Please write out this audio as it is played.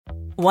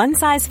One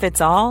size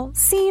fits all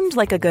seemed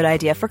like a good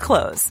idea for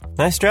clothes.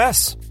 Nice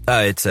dress.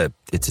 It's a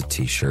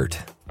t-shirt.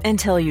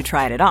 Until you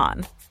tried it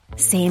on.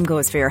 Same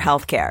goes for your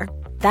healthcare.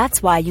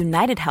 That's why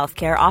United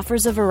Healthcare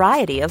offers a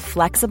variety of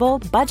flexible,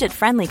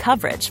 budget-friendly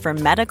coverage for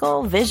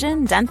medical,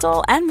 vision,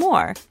 dental, and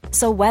more.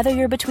 So whether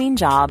you're between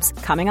jobs,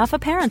 coming off a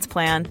parent's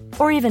plan,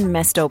 or even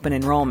missed open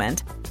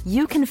enrollment,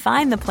 you can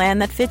find the plan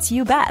that fits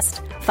you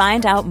best.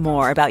 Find out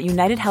more about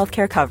United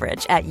Healthcare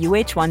coverage at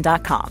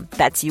uh1.com.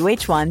 That's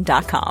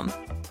uh1.com.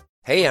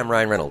 Hey, I'm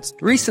Ryan Reynolds.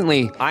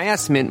 Recently, I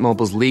asked Mint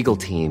Mobile's legal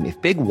team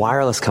if big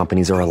wireless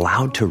companies are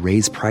allowed to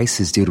raise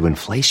prices due to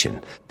inflation.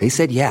 They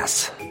said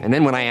yes. And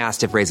then when I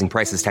asked if raising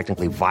prices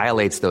technically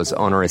violates those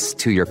onerous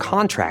two-year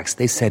contracts,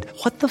 they said,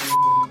 "What the f***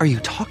 are you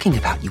talking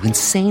about, you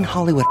insane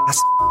Hollywood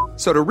ass?"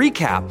 So to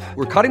recap,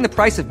 we're cutting the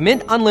price of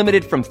Mint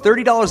Unlimited from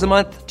 $30 a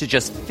month to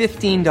just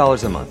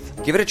 $15 a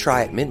month. Give it a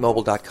try at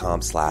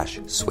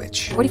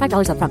mintmobile.com/switch.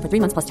 $45 up front for 3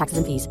 months plus taxes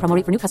and fees. Promo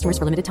rate for new customers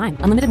for limited time.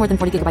 Unlimited more than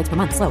 40 gigabytes per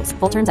month. Slows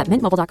full terms at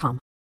mintmobile.com.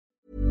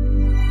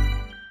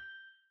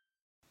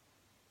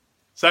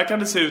 Så här kan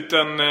det se ut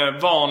en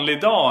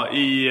vanlig dag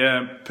i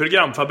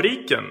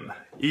programfabriken.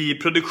 I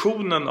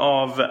produktionen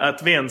av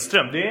At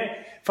Wenström. Det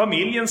är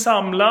familjen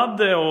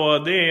samlad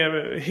och det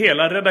är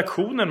hela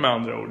redaktionen med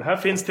andra ord. Här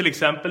finns till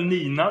exempel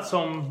Nina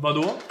som,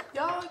 vadå?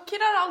 Jag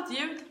killar allt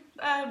ljud,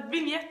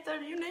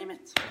 vignetter, you name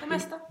it, det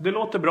mesta. Det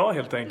låter bra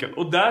helt enkelt.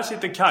 Och där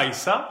sitter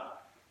Kajsa,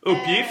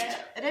 uppgift.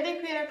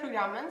 Redigera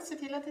programmen, se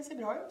till att det ser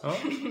bra ut. Ja.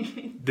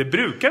 Det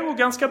brukar gå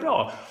ganska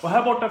bra. Och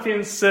här borta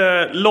finns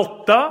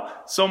Lotta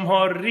som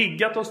har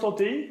riggat och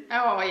stått i.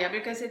 Ja, jag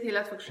brukar se till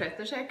att folk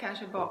sköter sig,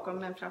 kanske bakom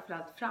men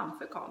framförallt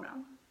framför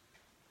kameran.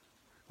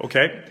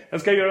 Okej,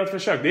 jag ska göra ett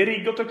försök. Det är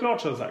riggat och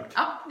klart som sagt.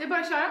 Ja, det är bara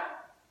att köra.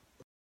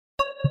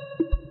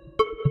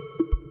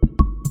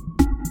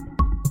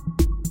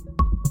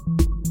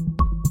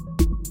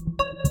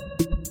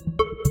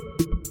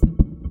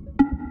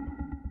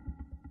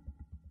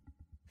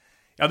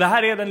 Ja, det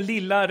här är den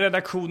lilla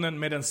redaktionen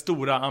med den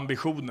stora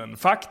ambitionen.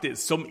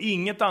 Faktiskt, som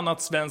inget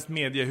annat svenskt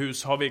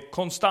mediehus har vi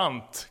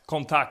konstant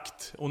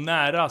kontakt och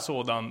nära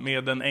sådan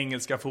med den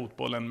engelska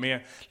fotbollen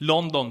med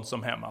London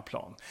som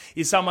hemmaplan.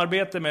 I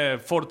samarbete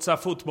med Forza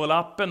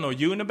Fotboll-appen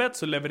och Unibet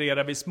så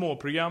levererar vi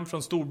småprogram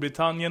från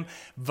Storbritannien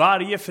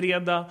varje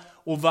fredag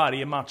och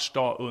varje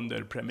matchdag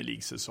under Premier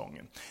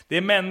League-säsongen. Det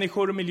är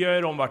människor och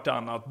miljöer om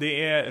vartannat.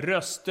 Det är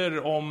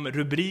röster om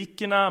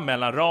rubrikerna,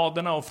 mellan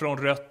raderna och från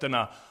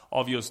rötterna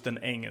av just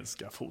den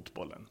engelska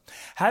fotbollen.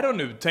 Här och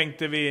nu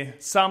tänkte vi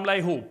samla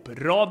ihop,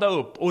 rada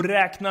upp och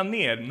räkna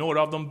ner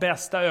några av de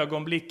bästa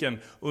ögonblicken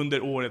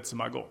under året som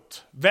har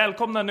gått.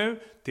 Välkomna nu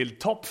till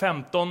Topp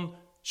 15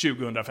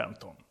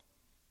 2015.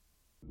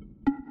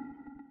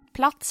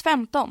 Plats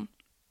 15.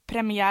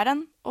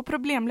 Premiären och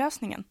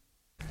problemlösningen.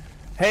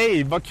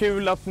 Hej, vad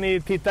kul att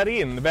ni tittar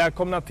in.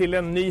 Välkomna till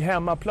en ny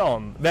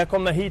hemmaplan.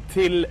 Välkomna hit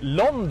till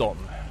London.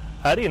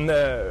 Här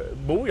inne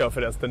bor jag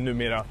förresten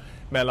numera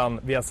mellan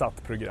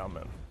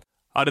Viasat-programmen.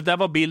 Ja, det där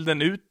var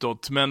bilden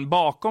utåt, men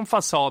bakom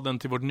fasaden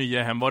till vårt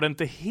nya hem var det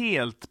inte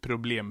helt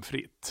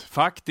problemfritt.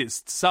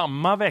 Faktiskt,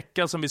 samma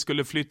vecka som vi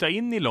skulle flytta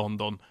in i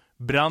London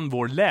brann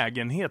vår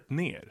lägenhet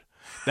ner.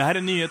 Det här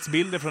är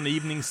nyhetsbilder från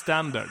Evening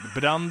Standard.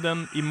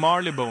 Branden i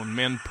Marylebone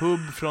med en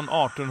pub från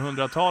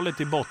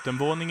 1800-talet i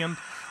bottenvåningen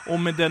och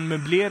med den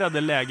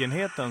möblerade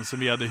lägenheten som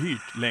vi hade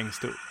hyrt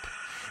längst upp.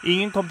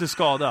 Ingen kom till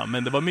skada,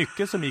 men det var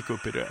mycket som gick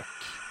upp i rök.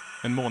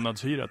 En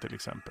månadshyra till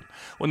exempel.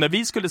 Och när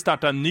vi skulle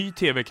starta en ny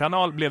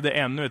tv-kanal blev det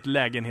ännu ett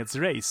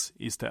lägenhetsrace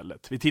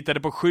istället. Vi tittade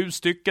på 7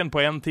 stycken på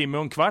 1 timme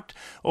och en kvart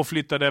och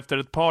flyttade efter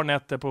ett par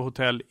nätter på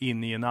hotell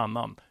in i en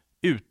annan.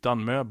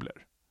 Utan möbler.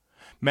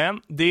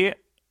 Men det,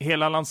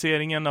 hela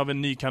lanseringen av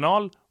en ny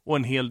kanal och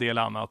en hel del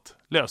annat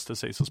löste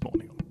sig så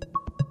småningom.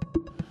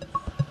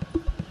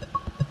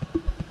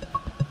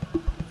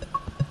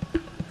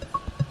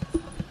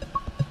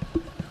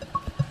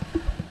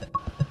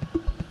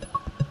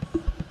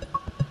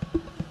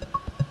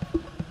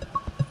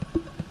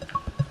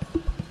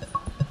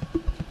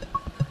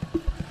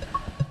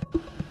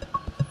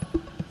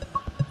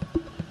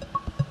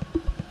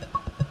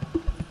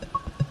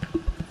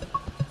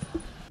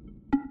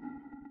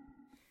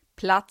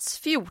 Plats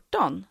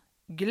 14.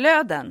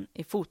 Glöden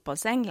i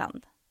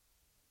fotbollsengland.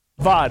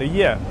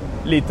 Varje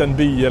liten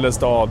by eller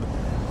stad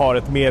har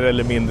ett mer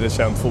eller mindre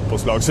känt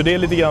fotbollslag. Så det är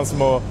lite grann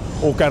som att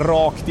åka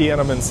rakt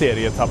igenom en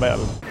serietabell.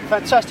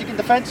 Fantastic in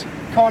defence.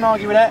 Can't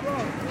argue with that.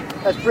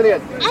 That's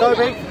brilliant.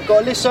 Toby, you've got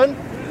to listen.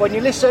 When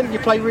you listen,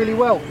 you play really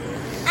well.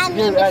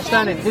 You,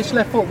 outstanding. This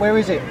left foot, where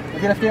is it?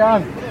 Have you left it at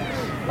home?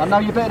 I know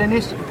you're better than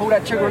this. You can pull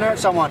that trigger and hurt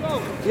someone.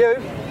 You're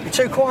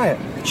too quiet.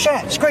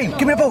 Shout, scream,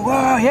 give me the ball.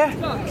 Oh, yeah?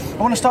 I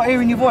want to start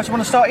hearing your voice. I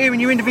want to start hearing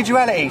your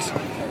individualities. Go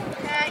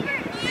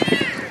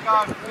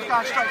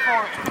straight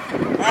forward.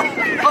 Here we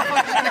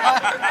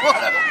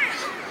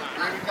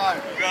go.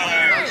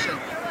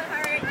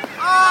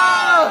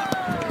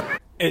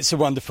 It's a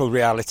wonderful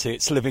reality.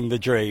 It's living the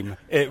dream.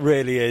 It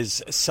really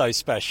is so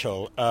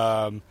special.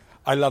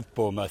 I love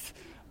Bournemouth.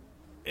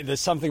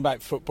 There's something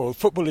about football.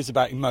 Football is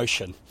about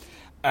emotion.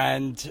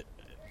 And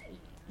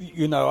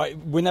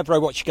whenever I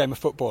watch a game of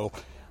football,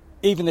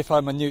 even if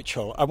I'm a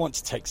neutral, I want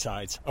to take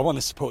sides. I want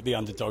to support the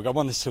underdog. I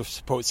want to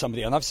support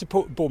somebody. And I've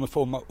supported Bournemouth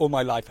all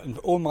my life. And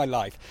all my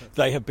life,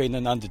 they have been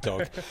an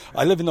underdog.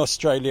 I live in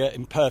Australia,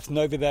 in Perth. And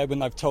over there,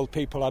 when I've told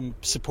people I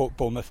support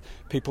Bournemouth,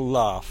 people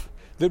laugh.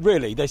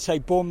 They say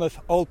Bournemouth,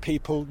 old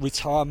people,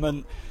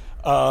 retirement,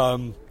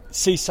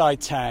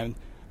 seaside town.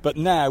 But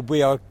now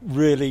we are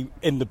really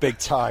in the big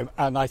time.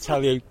 And I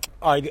tell you,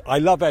 I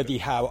love Eddie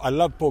Howe. I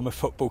love Bournemouth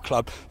Football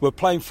Club. We're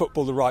playing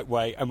football the right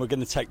way, and we're going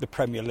to take the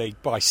Premier League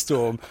by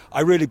storm.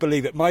 I really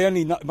believe it. My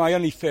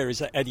only fear is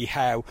that Eddie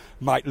Howe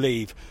might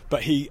leave.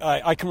 But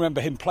I can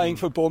remember him playing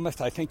for Bournemouth.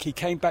 I think he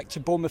came back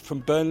to Bournemouth from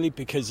Burnley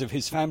because of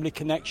his family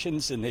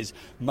connections, and his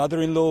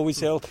mother-in-law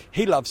was ill.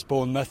 He loves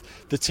Bournemouth.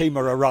 The team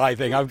are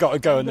arriving. I've got to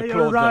go and applaud them.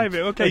 They're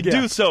arriving. Okay,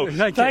 yeah. Do so.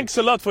 Thanks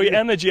a lot for your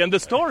energy and the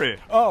story.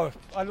 Oh,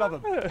 I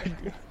love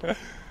them.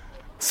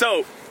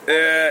 So,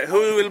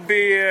 who will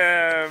be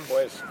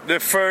the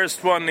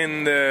first one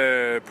in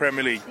the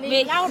Premier League?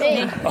 The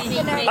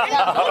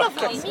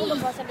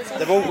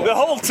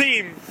whole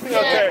team!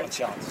 Okay.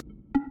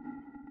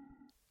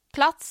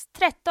 Plats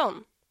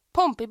 13.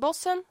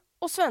 Pompeybossen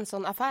och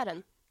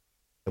Svensson-affären.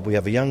 We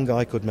have a young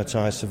guy called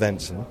Matthias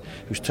Svensson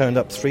who's turned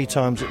up 3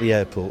 times at the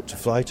airport to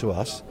fly to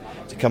us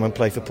to come and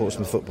play for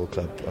Portsmouth Football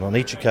Club. And on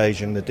each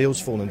occasion the deal's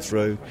fallen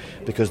through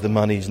because the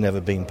money's never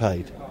been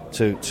paid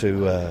to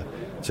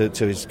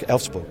his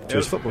Elfsborg, to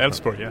his football club.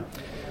 Elfsborg, yeah.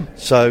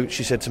 So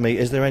she said to me,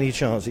 is there any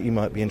chance that you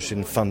might be interested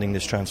in funding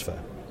this transfer?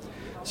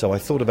 So I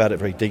thought about it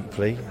very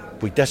deeply.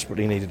 We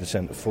desperately needed a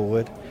centre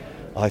forward.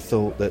 I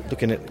thought that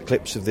looking at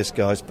clips of this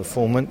guy's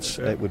performance,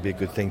 it would be a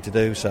good thing to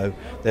do. So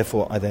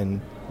therefore I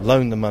then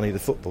loaned the money to the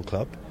football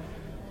club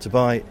to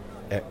buy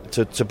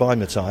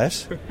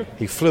Matthias.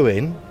 He flew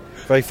in.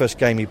 Very first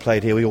game he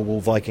played here, we all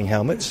wore Viking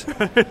helmets.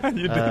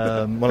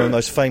 One of the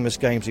most famous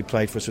games he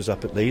played for us was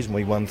up at Leeds, and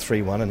we won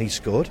 3-1, and he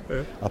scored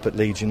up at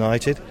Leeds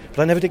United.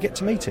 But I never did get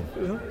to meet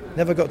him.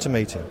 Never got to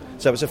meet him.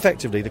 So it was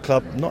effectively the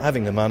club not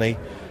having the money.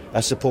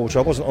 As supporter,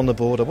 I wasn't on the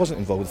board, I wasn't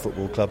involved with the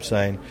football club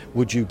saying,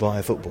 would you buy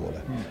a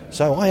footballer?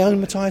 So I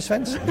own Matthias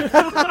Svensson.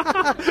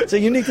 So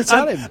you need to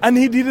tell him. And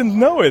he didn't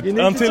know it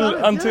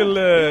until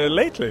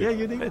lately. Yeah,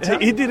 you need to tell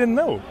him. He didn't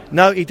know.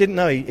 No, he didn't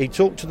know. He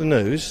talked to the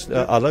news.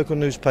 Our local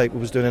newspaper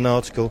was doing an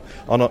article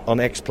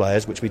on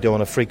ex-players, which we do on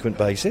a frequent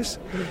basis.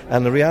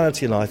 And the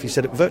reality of life, he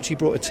said it virtually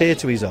brought a tear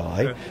to his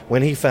eye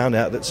when he found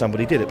out that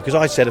somebody did it. Because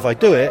I said, if I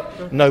do it,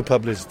 no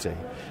publicity.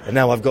 And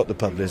now I've got the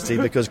publicity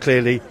because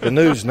clearly the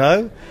news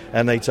know,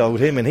 and they told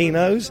him, and he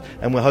knows,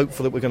 and we're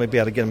hopeful that we're going to be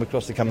able to get him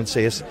across to come and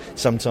see us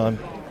sometime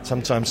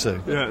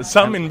soon.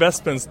 Yeah,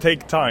 investments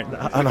take time.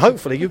 And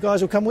hopefully you guys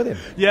will come with him.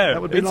 Yeah,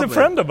 that would be it's lovely. A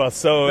friend of us,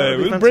 so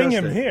we'll bring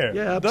him here.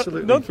 Yeah,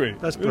 absolutely. Don't we?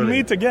 That's brilliant. We'll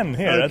meet again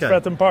here at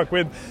Fratton Park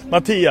with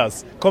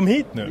Mattias. Kom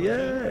hit nu.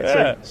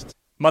 Yeah.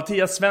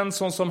 Mattias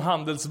Svensson som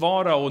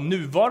handelsvara och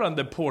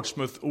nuvarande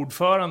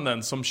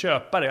Portsmouth-ordföranden som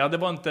köpare. Ja, det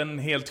var inte en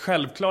helt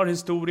självklar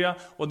historia,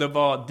 och det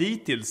var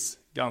dittills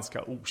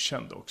ganska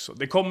okänd också.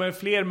 Det kommer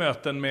fler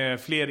möten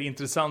med fler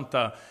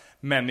intressanta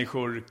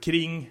människor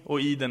kring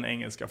och i den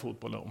engelska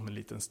fotbollen om en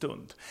liten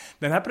stund.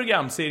 Den här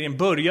programserien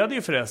började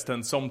ju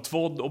förresten som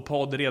Tvodd och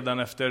podd redan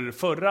efter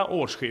förra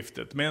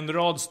årsskiftet med en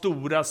rad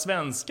stora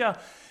svenska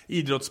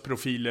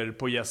idrottsprofiler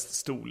på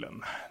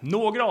gäststolen.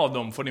 Några av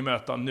dem får ni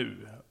möta nu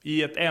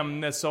i ett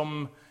ämne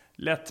som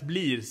lätt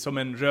blir som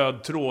en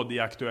röd tråd i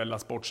aktuella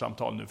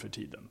sportsamtal nu för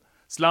tiden.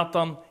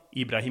 Zlatan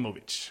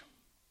Ibrahimovic.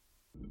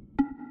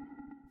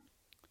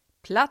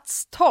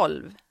 Plats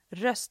 12.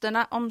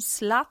 Rösterna om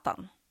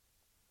Zlatan.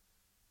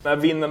 När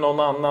vinner någon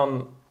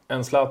annan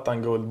än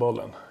Zlatan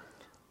guldbollen?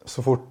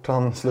 Så fort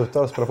han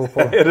slutar spela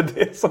fotboll. Är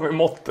det som är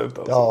måttet?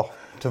 Alltså? Ja,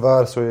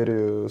 tyvärr så är det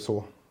ju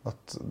så.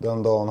 Att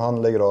den dagen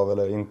han lägger av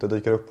eller inte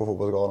dyker upp på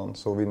fotbollsgalan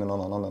så vinner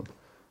någon annan den.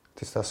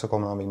 Tills dess så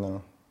kommer han vinna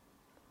den.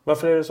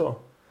 Varför är det så?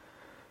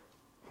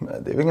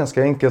 Det är väl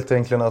ganska enkelt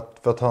egentligen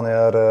för att han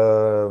är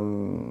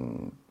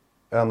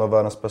en av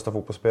världens bästa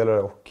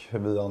fotbollsspelare och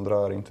vi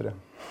andra är inte det.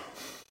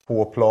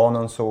 På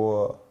planen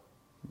så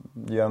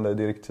ger han dig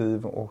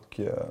direktiv och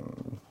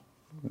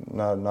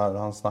när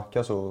han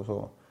snackar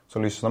så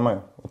lyssnar man ju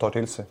och tar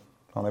till sig.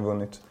 Han har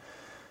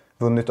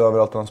vunnit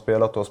överallt han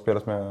spelat och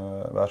spelat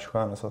med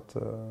världsstjärnor, så att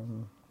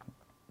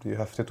det är ju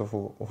häftigt att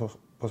få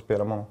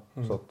spela med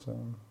honom. Så att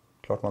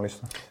klart man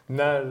lyssnar.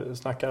 När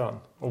snackar han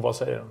och vad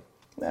säger han?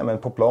 Nej, men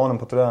på planen,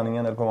 på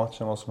träningen eller på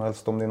matchen, vad som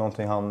helst. Om det är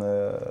någonting han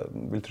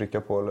vill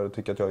trycka på eller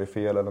tycker att jag är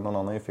fel eller någon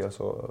annan är fel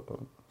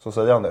så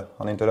säger han det.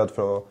 Han är inte rädd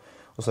för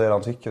att säga det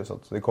han tycker, så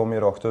att det kommer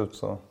ju rakt ut.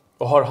 Så.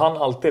 Och har han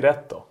alltid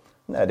rätt då?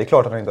 Nej, det är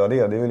klart att han inte har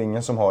det. Det är väl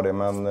ingen som har det,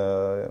 men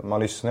man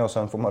lyssnar och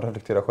sen får man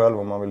reflektera själv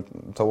om man vill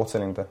ta åt sig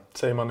eller inte.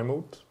 Säger man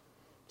emot?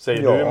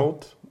 Säger du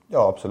emot?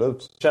 Ja,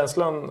 absolut.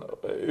 Känslan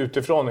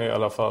utifrån är i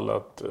alla fall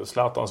att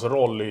Zlatans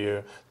roll är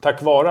ju,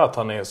 tack vare att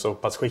han är så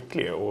pass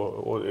skicklig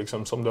och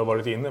liksom, som du har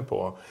varit inne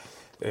på,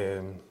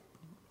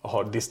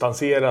 har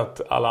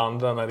distanserat alla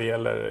andra när det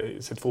gäller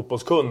sitt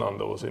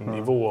fotbollskunnande och sin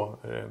nivå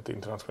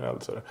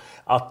internationellt. Så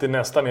att det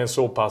nästan är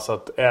så pass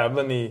att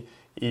även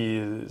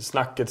i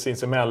snacket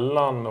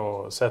sinsemellan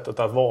och sättet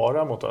att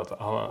vara mot att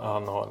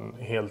han har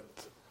en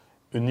helt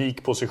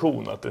unik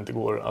position, att det inte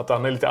går, att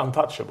han är lite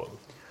untouchable?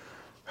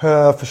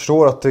 Jag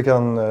förstår att det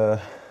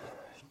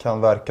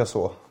kan verka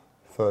så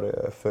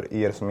för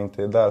er som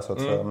inte är där så att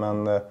säga.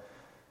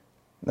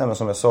 Men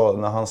som jag sa,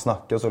 när han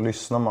snackar så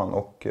lyssnar man,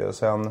 och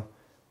sen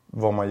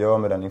vad man gör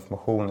med den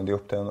informationen, det är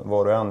upp till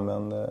var och en.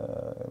 Men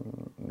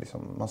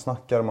liksom, man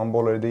snackar, man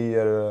bollar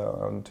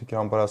idéer. Tycker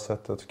han på det här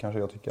sättet, kanske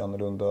jag tycker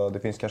annorlunda. Det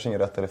finns kanske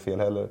inget rätt eller fel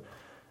heller.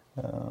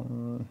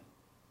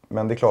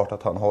 Men det är klart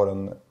att han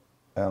har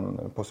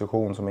en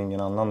position som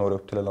ingen annan når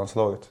upp till i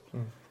landslaget.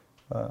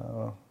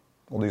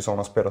 Och det är ju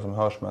sådana spelare som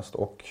hörs mest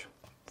och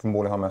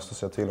förmodligen har mest att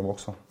säga till om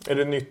också. Är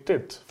det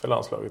nyttigt för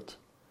landslaget?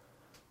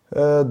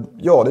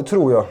 Ja, det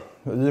tror jag.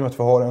 I och med att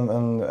vi har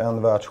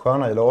en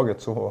världsstjärna i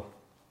laget så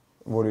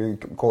vore det ju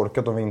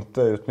korkat om vi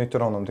inte utnyttjar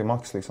honom till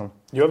max. Liksom.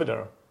 Gör vi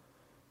det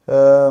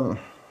då?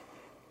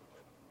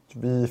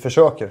 Vi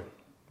försöker.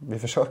 Vi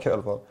försöker i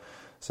alla fall.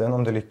 Sen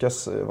om det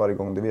lyckas varje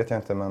gång, det vet jag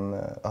inte.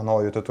 Men han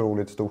har ju ett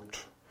otroligt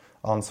stort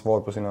ansvar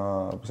på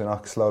sina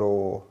axlar.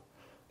 Och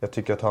jag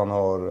tycker att han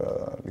har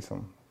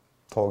liksom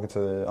tagit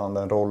sig an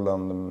den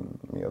rollen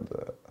med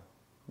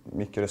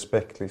mycket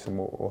respekt. Liksom,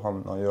 och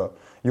han har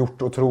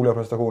gjort otroliga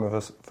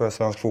prestationer för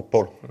svensk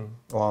fotboll.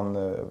 Och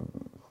han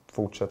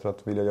fortsätter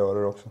att vilja göra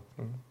det också.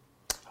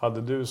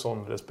 Hade du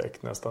sån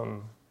respekt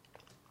nästan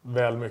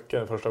väl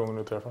mycket första gången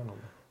du träffade honom?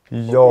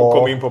 Ja. Och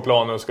kom in på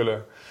planen och skulle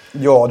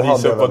det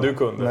visa upp vad du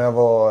kunde? När jag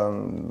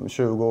var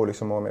 20 år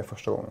liksom, var med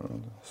första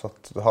gången. Så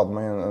att, då hade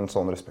man ju en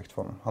sån respekt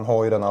för honom. Han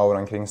har ju den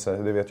auran kring sig.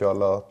 Det vet ju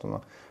alla att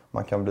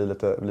man kan bli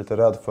lite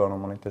rädd för honom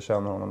om man inte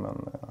känner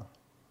honom.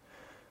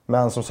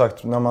 Men som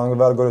sagt, när man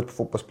väl går ut på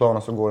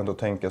fotbollsplanen så går det inte att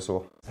tänka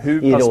så.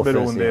 Hur pass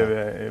beroende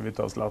är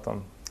vi av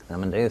Zlatan? Nej,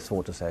 men det är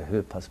svårt att säga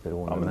hur pass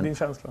beroende. Ja, men din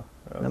känsla?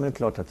 Nej, men det är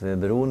klart att vi är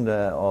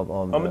beroende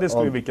av... Ja, men det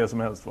skulle ju vilka som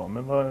helst vara.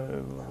 Men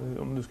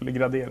om du skulle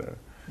gradera det?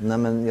 Nej,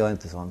 men jag är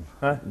inte sån.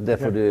 Nej, det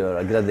får du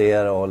göra.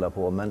 Gradera och hålla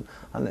på. Men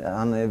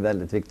han är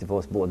väldigt viktig för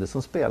oss både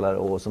som spelare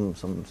och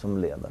som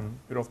ledare.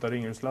 Hur ofta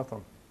ringer du Zlatan?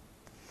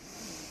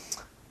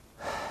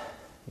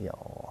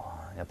 Ja,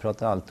 jag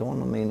pratar alltid om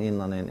honom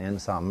innan en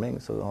samling,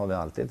 så har vi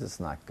alltid ett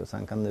snack. Och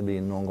sen kan det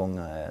bli någon gång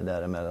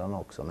däremellan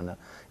också. Men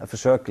jag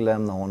försöker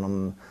lämna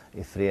honom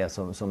i fred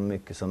så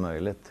mycket som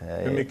möjligt.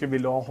 Hur mycket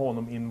vill du ha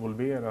honom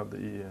involverad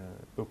i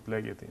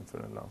upplägget inför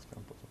en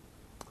landskamp?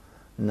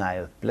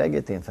 Nej,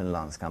 upplägget inför en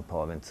landskamp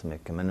har vi inte så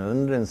mycket. Men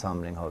under en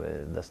samling har vi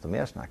desto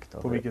mer snack.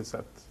 Då. På vilket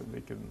sätt?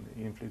 Vilken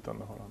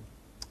inflytande har han?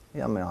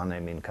 Ja, men han är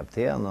min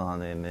kapten och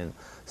han är min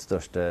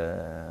största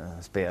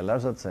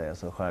spelare så att säga.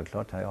 Så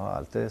självklart, jag har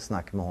alltid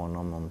snack med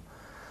honom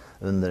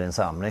under en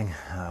samling.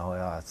 Och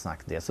jag har ett snack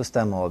dels så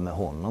stämma av med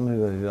honom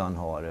hur han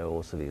har det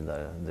och så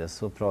vidare. Dels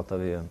så pratar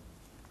vi ju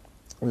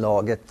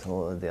laget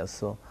och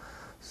dels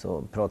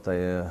så pratar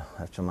ju,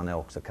 eftersom han är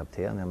också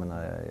kapten,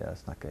 jag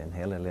snackar en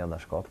hel del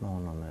ledarskap med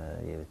honom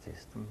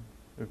givetvis.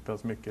 Hur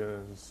pass mycket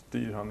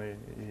styr han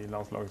i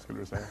landslaget skulle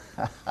du säga?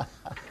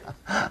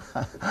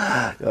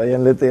 Ja,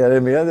 enligt er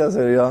i media så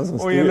är det ju han som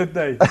styr. Och enligt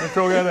dig, jag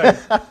frågar dig.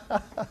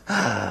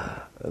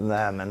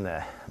 Nej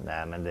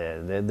men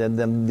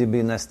det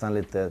blir nästan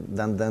lite,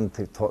 den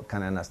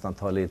kan jag nästan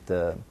ta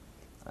lite,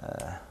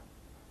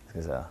 ska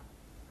jag säga,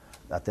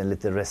 att det är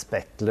lite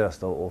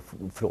respektlöst att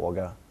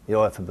fråga.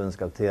 Jag är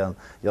förbundskapten,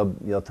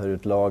 jag tar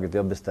ut laget,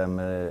 jag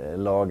bestämmer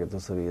laget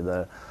och så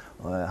vidare.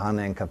 Han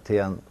är en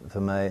kapten för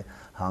mig.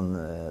 Han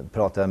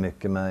pratar jag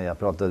mycket med. Jag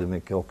pratade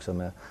mycket också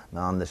med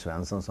Anders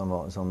Svensson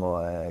som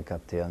var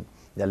kapten.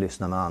 Jag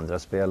lyssnar med andra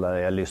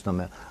spelare, jag lyssnar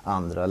med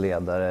andra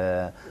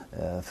ledare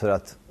för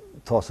att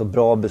ta så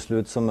bra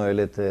beslut som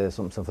möjligt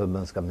som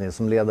förbundskapten.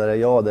 Som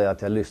ledare det är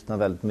att jag lyssnar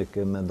väldigt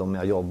mycket med dem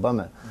jag jobbar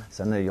med.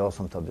 Sen är det jag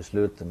som tar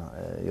besluten,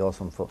 jag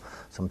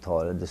som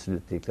tar det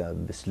slutgiltiga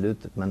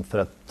beslutet. Men för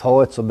att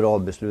ta ett så bra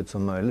beslut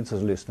som möjligt så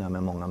lyssnar jag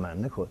med många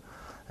människor.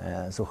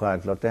 Så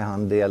självklart är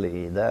han del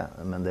i det,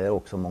 men det är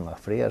också många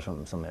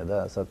fler som är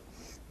där. Så att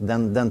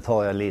den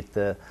tar jag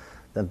lite,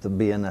 den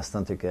blir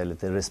nästan tycker jag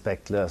lite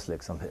respektlös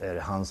liksom. Är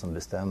det han som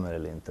bestämmer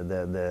eller inte?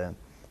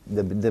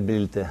 Det blir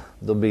lite,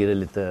 då blir det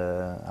lite,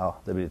 ja,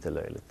 det blir lite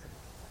löjligt.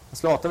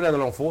 Zlatan är väl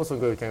en av de få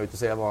som kan ut och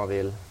säga vad han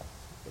vill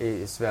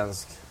i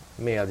svensk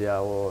media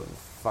och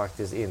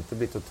faktiskt inte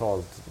bli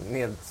totalt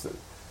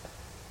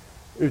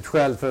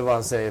utskälld för vad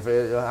han säger.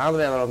 För han är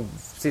en av de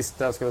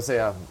sista, ska vi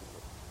säga,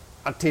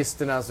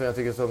 artisterna som jag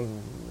tycker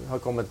som har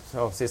kommit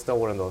sista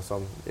åren då,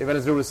 som är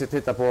väldigt roligt att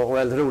titta på och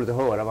väldigt roligt att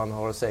höra vad han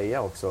har att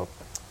säga också.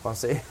 Han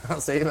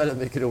säger väldigt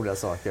mycket roliga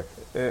saker.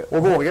 Och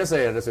vågar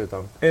säga det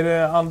dessutom. Är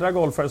det andra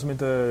golfare som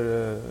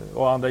inte,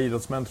 och andra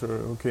idrottsmän tror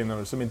du, och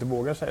kvinnor som inte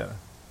vågar säga det?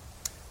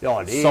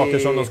 Ja, det är... Saker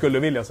som de skulle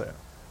vilja säga?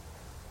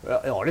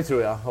 Ja, det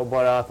tror jag. Och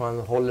bara att man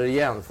håller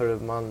igen. För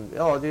man,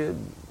 ja, det är,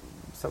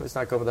 som vi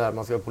snackar om det här,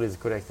 man ska vara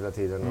politiskt korrekt hela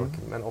tiden.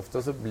 Men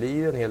ofta så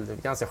blir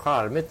det ganska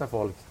charmigt när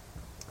folk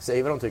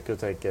säger vad de tycker och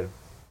tänker.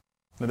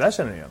 Det där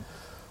känner du igen?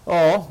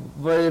 Ja,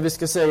 vad är det vi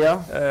ska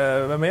säga?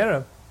 Vem är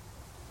det?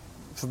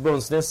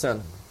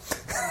 Förbundsnissen.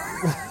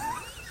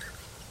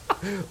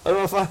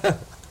 Vad fan?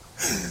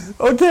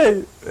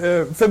 Okej,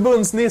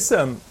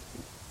 förbundsnissen.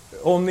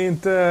 Om ni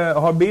inte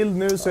har bild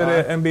nu så är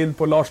det en bild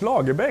på Lars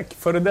Lagerbäck,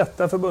 före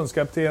detta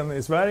förbundskapten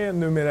i Sverige,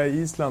 numera i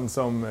Island,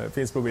 som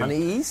finns på bild. Han är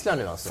i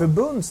Island nu alltså?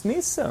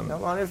 Förbundsnissen? Ja,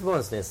 han är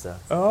förbundsnisse.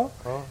 Ja.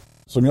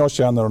 Som jag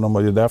känner honom,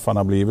 och det är därför han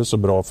har blivit så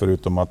bra,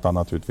 förutom att han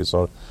naturligtvis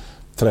har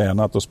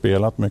tränat och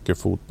spelat mycket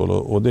fotboll.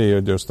 Och det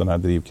är just den här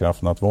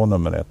drivkraften att vara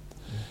nummer 1.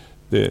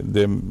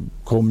 Det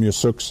kom ju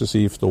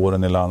successivt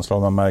åren i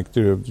landslaget. Man märkte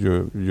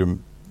ju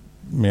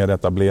mer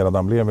etablerad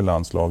han blev i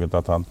landslaget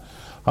att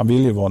han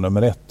vill ju vara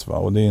nummer 1. Va?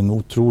 Och det är en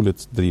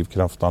otroligt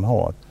drivkraft han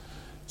har.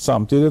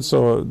 Samtidigt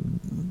så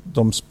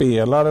de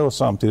spelare och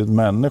samtidigt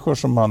människor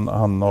som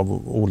han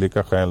av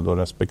olika skäl då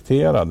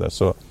respekterade,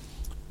 så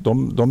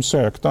de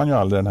sökte han ju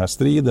aldrig den här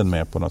striden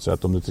med på något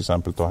sätt. Om du till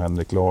exempel tar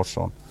Henrik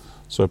Larsson,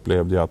 så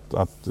upplevde jag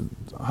att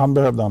han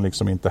behövde han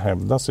liksom inte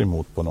hävda sig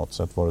emot på något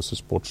sätt, vare sig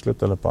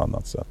sportsligt eller på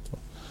annat sätt. Va?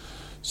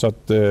 Så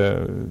att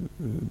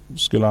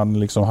skulle han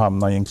liksom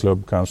hamna i en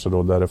klubb kanske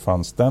då där det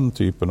fanns den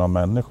typen av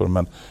människor,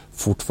 men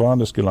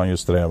fortfarande skulle han ju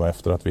sträva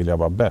efter att vilja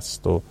vara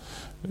bäst. Och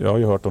jag har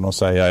ju hört honom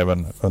säga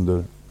även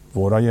under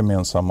våra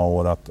gemensamma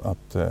år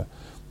att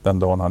den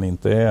dagen han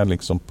inte är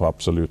liksom på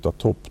absoluta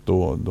topp,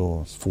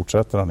 då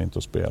fortsätter han inte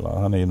att spela.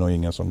 Han är ju nog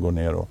ingen som går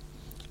ner och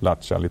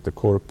latchar lite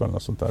korpen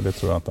och sånt där. Det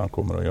tror jag inte han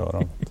kommer att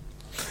göra.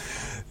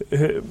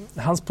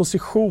 Hans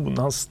position,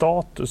 hans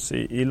status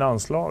i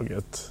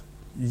landslaget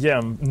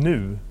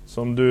nu,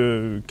 som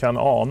du kan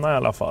ana i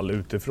alla fall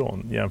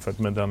utifrån, jämfört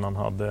med den han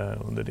hade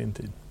under din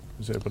tid.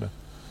 Hur ser du på det?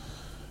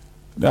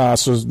 Ja,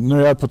 alltså,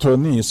 nu är jag på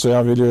tunn is, så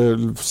jag vill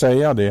ju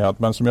säga det,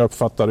 men som jag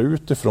uppfattar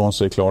utifrån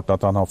så är det klart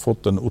att han har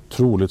fått en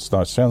otroligt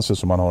stark känsla,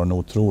 som han har en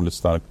otroligt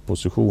stark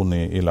position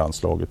i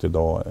landslaget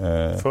idag.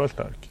 För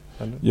stark?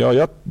 Eller?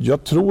 Ja,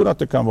 jag tror att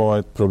det kan vara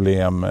ett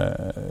problem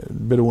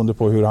beroende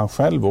på hur han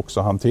själv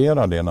också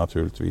hanterar det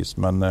naturligtvis,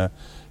 men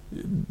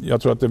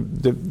jag tror att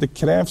det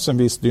krävs en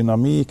viss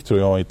dynamik, tror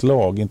jag, i ett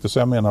lag. Inte så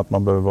jag menar att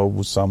man behöver vara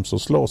osams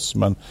och slåss,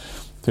 men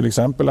till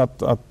exempel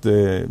att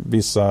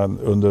vissa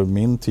under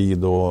min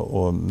tid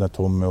och när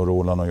Tommy och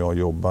Roland och jag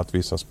jobbade, att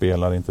vissa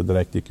spelare inte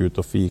direkt gick ut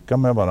och fika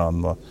med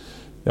varandra.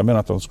 Jag menar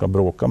att de ska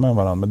bråka med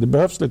varandra, men det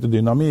behövs lite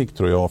dynamik,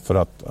 tror jag, för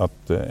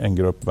att en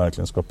grupp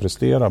verkligen ska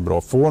prestera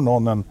bra. Får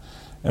någon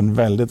en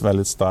väldigt,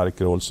 väldigt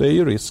stark roll, så är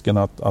ju risken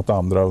att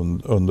andra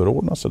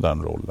underordnar sig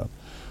den rollen.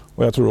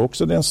 Och jag tror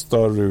också det är en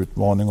större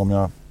utmaning, om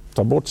jag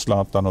tar bort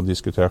Zlatan och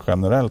diskuterar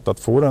generellt, att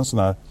få en sån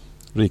här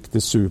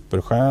riktig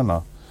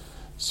superstjärna,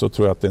 så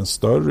tror jag att det är en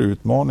större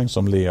utmaning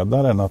som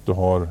ledare än att du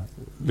har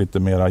lite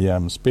mera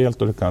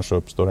jämspelt och det kanske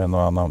uppstår en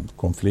och annan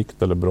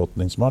konflikt eller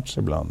brottningsmatch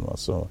ibland. Va?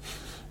 Så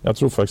jag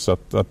tror faktiskt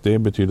att det är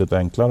betydligt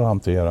enklare att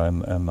hantera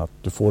än att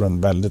du får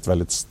en väldigt,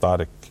 väldigt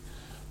stark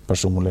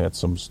personlighet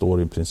som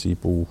står i princip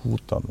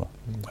ohotad, va?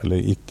 Eller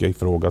icke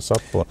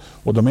ifrågasatt på.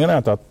 Och då menar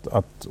jag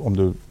att om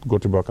du går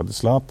tillbaka till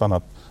Zlatan,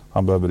 att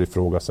han behöver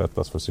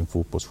ifrågasättas för sin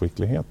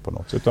fotbollsskicklighet på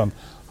något sätt. Utan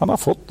han har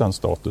fått den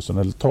statusen,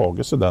 eller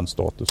tagit sig den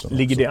statusen.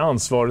 Ligger det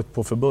ansvaret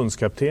på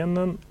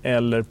förbundskaptenen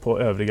eller på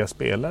övriga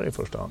spelare i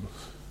första hand?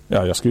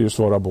 Ja, jag skulle ju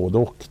svara både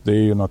och. Det är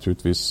ju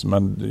naturligtvis,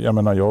 men jag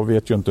menar, jag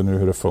vet ju inte nu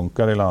hur det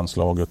funkar i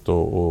landslaget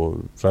och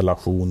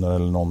relationer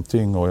eller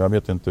någonting. Och jag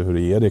vet inte hur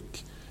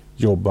Erik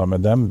jobbar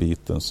med den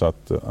biten. Så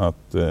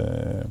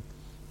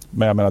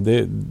men jag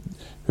menar,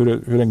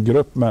 hur en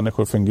grupp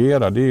människor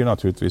fungerar, det är ju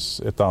naturligtvis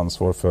ett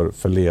ansvar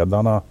för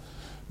ledarna.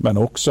 Men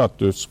också att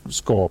du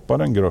skapar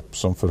en grupp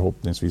som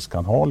förhoppningsvis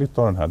kan ha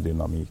lite av den här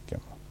dynamiken.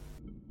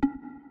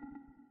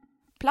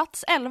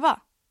 Plats 11.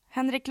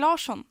 Henrik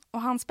Larsson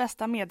och hans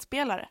bästa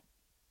medspelare.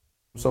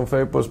 Som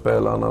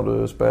fotbollsspelare, när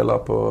du spelar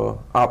på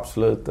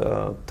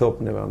absoluta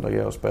toppnivån där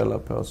jag spelar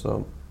på,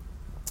 så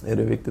är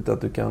det viktigt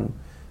att du kan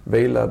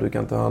vila, du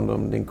kan ta hand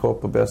om din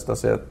kropp på bästa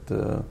sätt.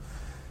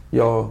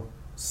 Jag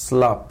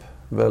slapp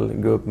väl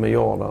gå upp med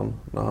Jordan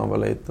när han var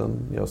liten.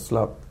 Jag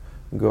slapp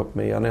gå upp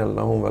med Janelle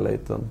när hon var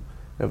liten.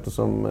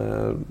 Eftersom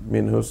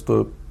min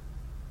hustru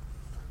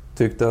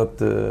tyckte att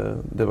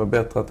det var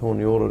bättre att hon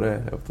gjorde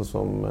det,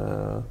 eftersom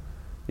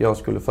jag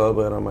skulle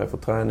förbereda mig för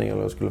träning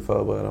eller jag skulle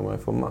förbereda mig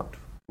för match.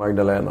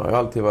 Magdalena har ju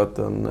alltid varit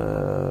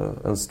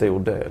en stor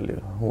del.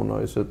 Hon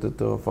har ju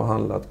suttit och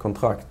förhandlat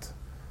kontrakt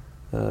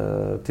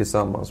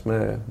tillsammans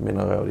med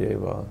mina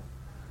rådgivare.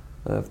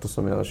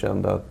 Eftersom jag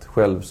kände att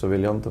själv så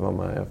vill jag inte vara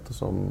med,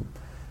 eftersom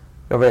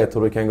jag vet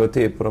hur det kan gå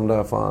till på de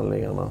där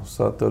förhandlingarna.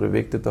 Så att då är det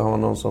viktigt att ha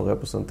någon som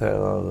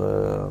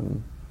representerar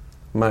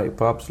mig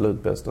på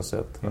absolut bästa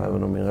sätt.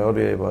 Även om min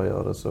rådgivare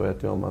gör det, så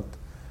vet jag om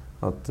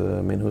att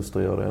min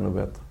hustru gör det ännu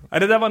bättre.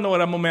 Det där var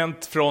några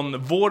moment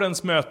från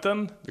vårens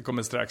möten. Det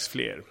kommer strax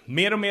fler.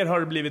 Mer och mer har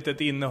det blivit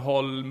ett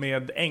innehåll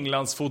med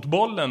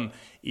Englandsfotbollen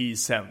i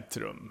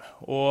centrum.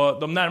 Och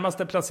de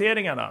närmaste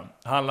placeringarna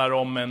handlar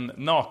om en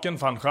naken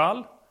Van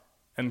Gaal,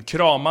 en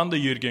kramande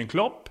Jürgen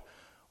Klopp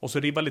och så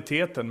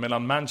rivaliteten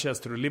mellan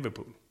Manchester och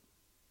Liverpool.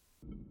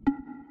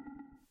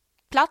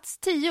 Plats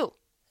 10.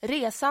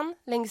 Resan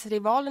längs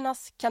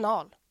rivalernas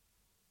kanal.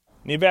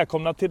 Ni är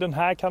välkomna till den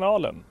här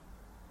kanalen.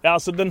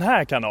 Alltså den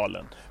här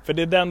kanalen, för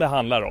det är den det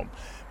handlar om.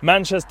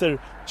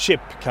 Manchester Ship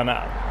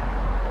Canal.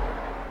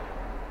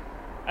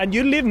 And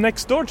you live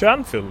next door to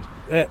Anfield?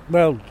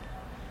 Well,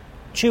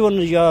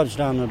 200 yards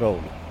down the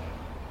road.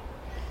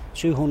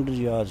 200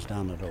 yards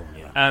down the road,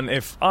 yeah. And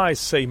if I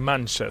say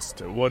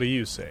Manchester, what do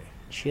you say?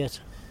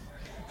 Shit.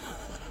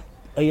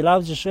 Are you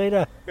allowed to say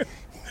that?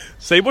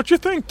 Say what you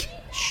think.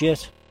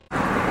 Shit.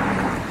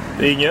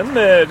 Det är ingen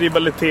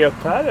rivalitet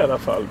här i alla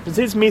fall.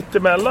 Precis mitt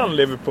emellan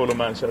Liverpool och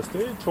Manchester.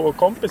 Det är 2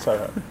 kompisar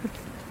här.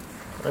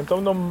 Jag vet inte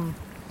om de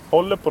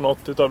håller på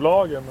något utav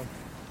lagen, men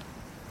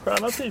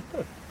sköna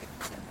typer.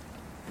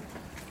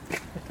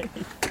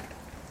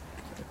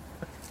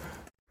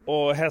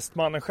 Och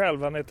hästmannen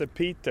själv, han heter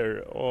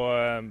Peter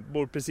och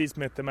bor precis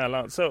mitt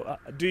emellan. So,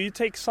 do you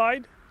take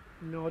side?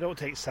 No, I don't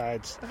take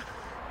sides.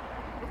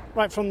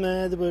 Right from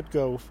the word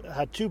go, I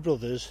had 2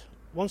 brothers.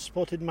 One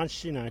supported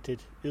Manchester United,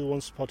 the other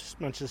one supported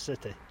Manchester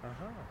City.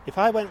 If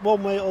I went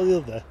one way or the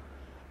other,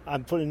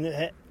 I'm putting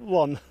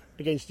one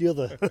against the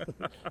other.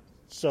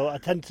 So I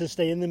tend to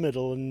stay in the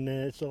middle and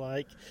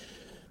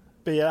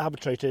be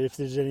arbitrated if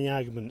there's any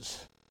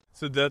arguments.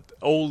 So that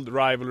old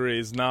rivalry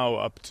is now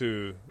up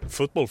to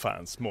football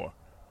fans more?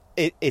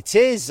 It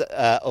is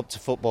up to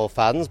football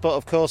fans, but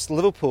of course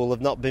Liverpool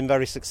have not been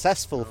very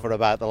successful for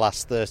about the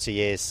last 30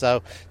 years.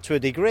 So to a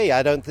degree,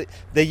 I don't think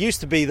they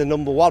used to be the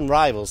number 1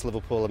 rivals,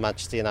 Liverpool and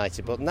Manchester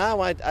United, but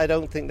now I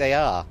don't think they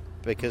are,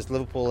 because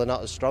Liverpool are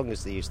not as strong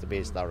as they used to be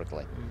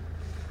historically.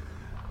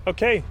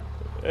 Okay,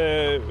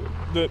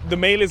 the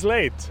mail is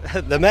late.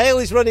 The mail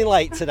is running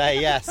late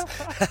today, yes.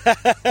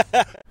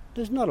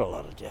 There's not a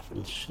lot of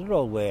difference. They're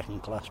all working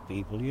class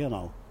people, you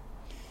know.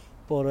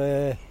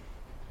 But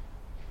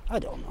I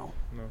don't know.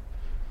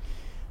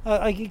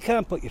 No. You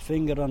can't put your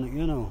finger on it,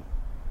 you know.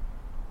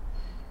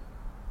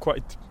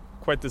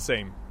 Quite the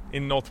same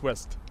in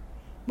Northwest.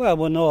 Well,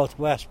 we're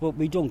Northwest, but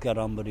we don't get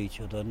on with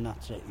each other, and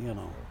that's it, you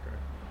know. Okay.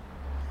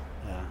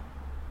 Yeah.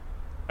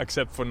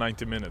 Except for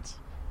 90 minutes.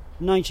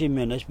 90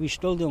 minutes, we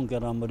still don't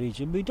get on with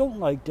each other. We don't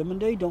like them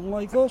and they don't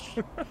like us.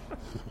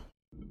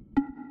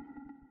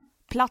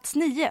 Plats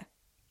 9.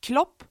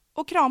 Klopp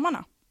och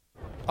kramarna.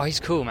 Oh, he's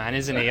cool, man,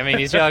 isn't he? I mean,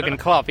 he's Jurgen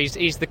Klopp.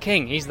 He's the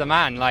king. He's the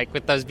man, like,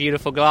 with those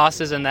beautiful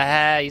glasses and the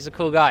hair. He's a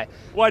cool guy.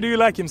 Why do you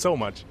like him so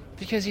much?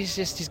 Because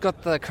he's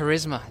got the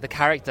charisma, the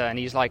character, and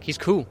he's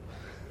cool.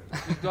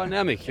 He's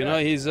dynamic, you know.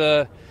 He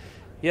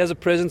has a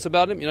presence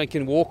about him. You know, he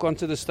can walk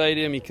onto the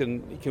stadium. He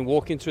can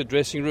walk into a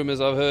dressing room, as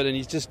I've heard, and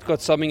he's just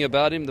got something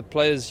about him. The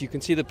players, you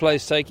can see the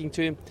players taking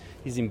to him.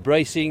 He's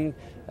embracing,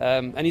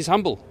 and he's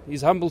humble.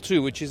 He's humble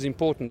too, which is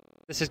important.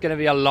 This is going to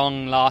be a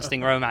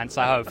long-lasting romance,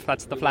 I hope.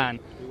 That's the plan.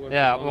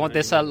 Yeah, we want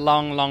this a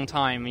long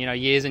time, you know,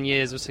 years and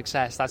years of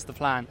success. That's the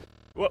plan.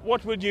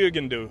 What would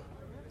Jürgen do?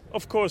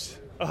 Of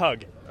course, a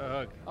hug. A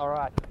hug. All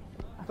right.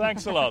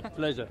 Thanks a lot.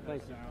 Pleasure.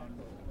 Thanks.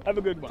 Have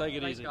a good one. Take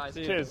it easy. Guys.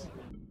 Cheers.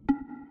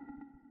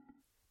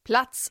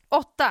 Plats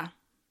 8.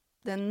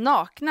 Den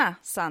nakna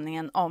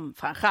sanningen om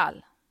van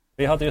Gaal.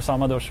 Vi hade ju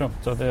samma duschrum,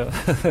 så det...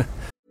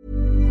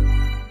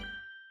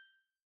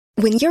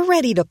 When you're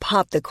ready to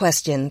pop the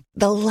question,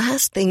 the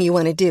last thing you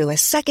want to do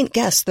is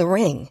second-guess the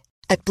ring.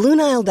 At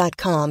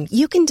BlueNile.com,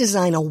 you can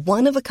design a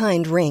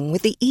one-of-a-kind ring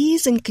with the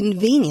ease and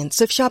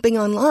convenience of shopping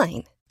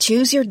online.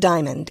 Choose your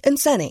diamond and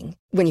setting.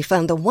 When you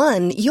find the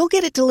one, you'll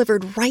get it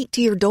delivered right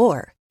to your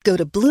door. Go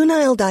to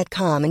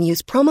BlueNile.com and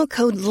use promo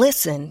code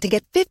LISTEN to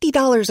get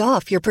 $50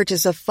 off your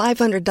purchase of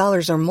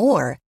 $500 or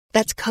more.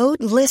 That's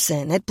code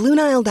LISTEN at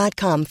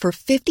BlueNile.com for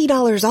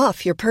 $50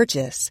 off your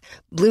purchase.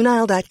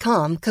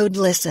 BlueNile.com, code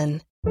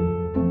LISTEN.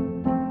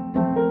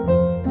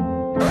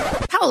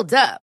 Hold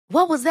up.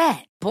 What was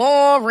that?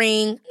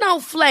 Boring. No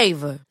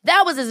flavor.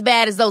 That was as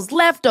bad as those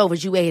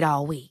leftovers you ate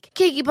all week.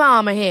 Keke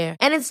Palmer here,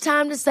 and it's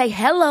time to say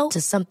hello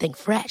to something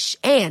fresh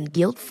and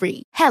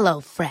guilt-free. Hello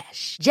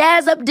Fresh.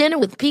 Jazz up dinner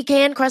with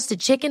pecan-crusted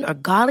chicken or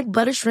garlic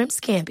butter shrimp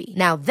scampi.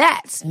 Now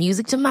that's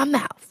music to my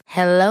mouth.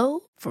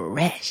 Hello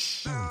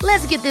Fresh.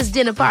 Let's get this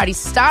dinner party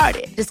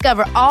started.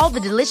 Discover all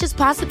the delicious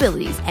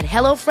possibilities at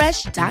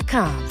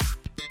HelloFresh.com.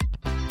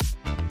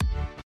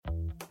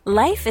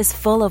 Life is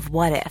full of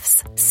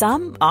what-ifs.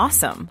 Some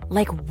awesome,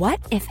 like what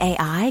if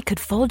AI could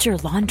fold your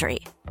laundry?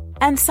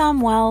 And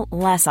some, well,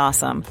 less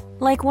awesome,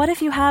 like what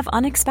if you have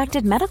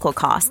unexpected medical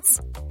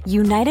costs?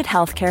 United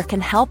Healthcare can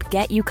help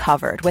get you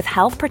covered with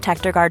Health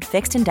Protector Guard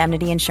fixed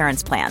indemnity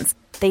insurance plans.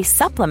 They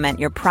supplement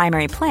your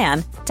primary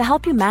plan to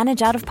help you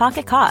manage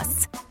out-of-pocket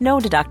costs. No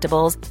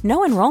deductibles,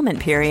 no enrollment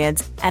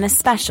periods, and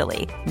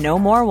especially no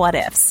more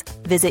what-ifs.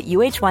 Visit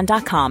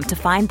uh1.com to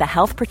find the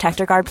Health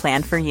Protector Guard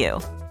plan for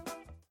you.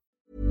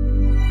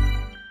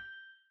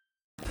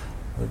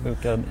 Vi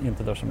brukar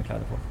inte duscha med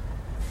kläder på.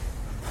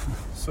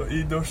 Så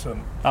i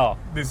duschen? Ja.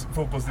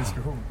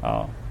 Fotbollsdiskussion?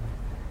 Ja.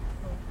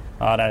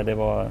 Ja, nej, det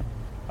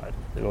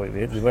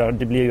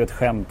blir ju ett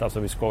skämt. Alltså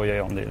vi skojar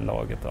ju om det i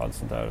laget och allt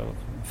sånt där. Och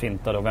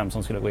fintade och vem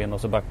som skulle gå in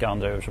och så backa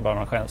andra ur. Så bara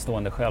man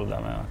stående själv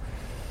där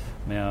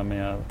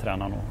med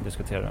tränaren och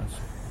diskuterade.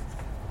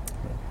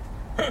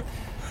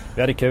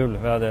 Vi hade kul.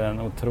 Vi hade en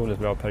otroligt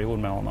bra period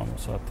med honom.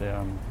 Så att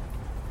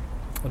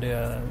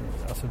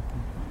alltså,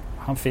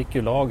 han fick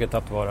ju laget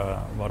att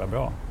vara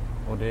bra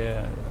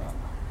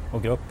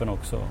och gruppen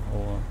också,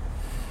 och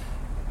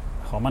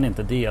har man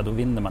inte det, då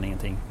vinner man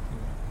ingenting.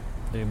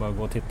 Det är ju bara att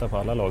gå och titta på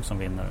alla lag som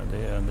vinner.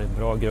 Det är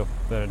bra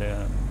grupper, det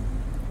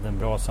är en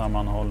bra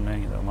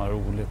sammanhållning, de har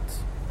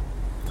roligt.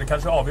 Det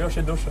kanske avgörs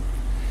i duschen?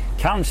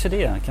 Kanske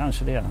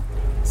det.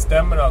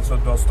 Stämmer det alltså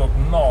att du har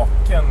stått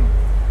naken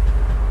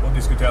och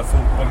diskuterat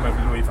fotboll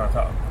med Louis van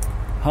Gaal?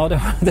 Ja,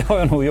 det har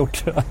jag nog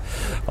gjort.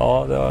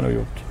 Ja, det har jag nog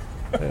gjort.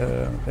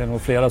 Det är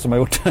nog flera som har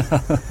gjort.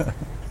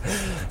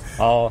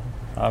 Ja,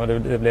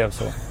 men det blev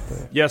så.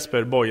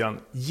 Jesper, Bojan,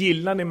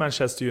 gillar ni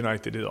Manchester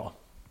United idag?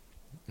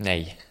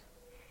 Nej.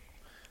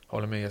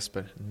 Håller med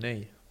Jesper,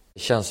 nej. Det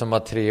känns som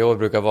att 3 år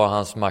brukar vara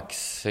hans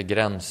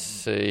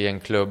maxgräns i en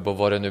klubb, och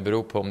vad det nu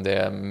beror på, om det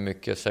är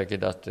mycket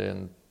säkert att det är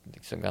en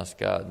liksom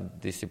ganska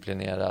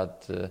disciplinerad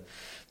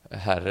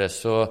herre,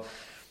 så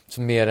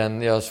mer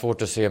än, jag har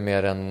svårt att se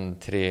mer än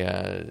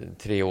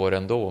 3 år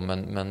ändå,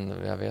 men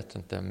jag vet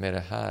inte, med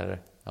det här,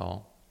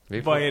 ja.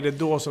 Vad är det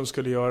då som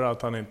skulle göra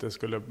att han inte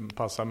skulle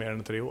passa mer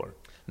än 3 år?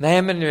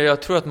 Nej, men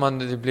jag tror att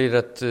det blir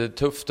rätt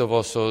tufft att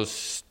vara så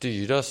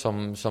styra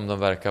som de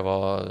verkar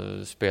vara,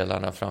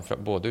 spelarna,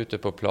 både ute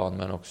på plan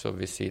men också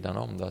vid sidan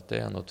om det. Att det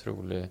är en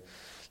otrolig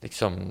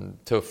liksom,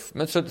 tuff.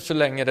 Men så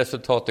länge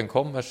resultaten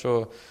kommer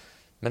så...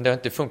 Men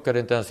det funkade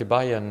inte ens i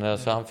Bayern.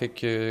 Så han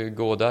fick ju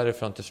gå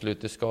därifrån till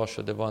slut i Skars.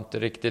 Så det var inte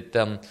riktigt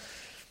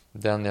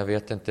den jag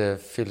vet inte,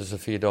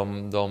 filosofi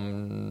de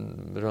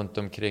runt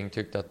omkring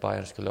tyckte att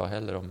Bayern skulle ha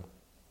heller,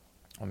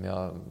 om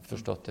jag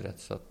förstått det rätt.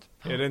 Så att,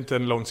 är det inte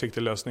en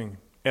långsiktig lösning?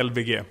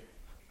 LVG?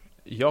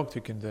 Jag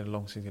tycker inte det är en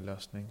långsiktig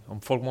lösning.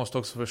 Om folk måste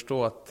också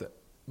förstå att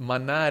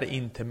man är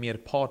inte mer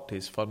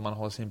partisk för att man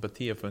har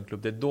sympatier för en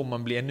klubb. Det är då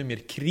man blir ännu mer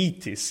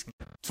kritisk.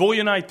 2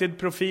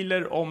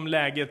 United-profiler om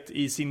läget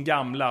i sin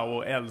gamla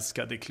och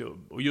älskade klubb.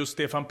 Och just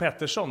Stefan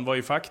Pettersson var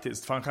ju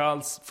faktiskt van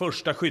Gaals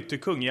första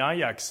skyttekung i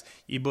Ajax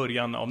i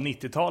början av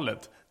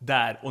 90-talet.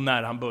 Där och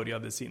när han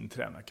började sin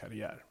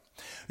tränarkarriär.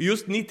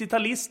 Just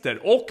 90-talister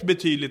och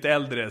betydligt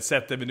äldre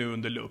sätter vi nu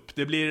under lupp.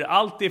 Det blir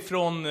allt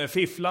ifrån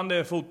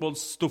fifflande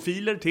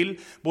fotbollsstofiler till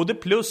både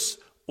plus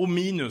och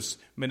minus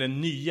med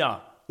den nya,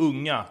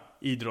 unga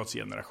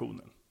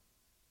idrottsgenerationen.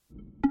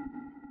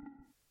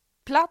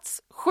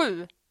 Plats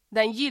 7.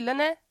 Den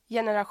gyllene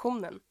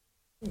generationen.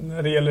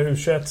 När det gäller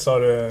U21 så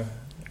har det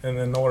en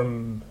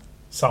enorm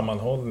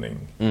sammanhållning.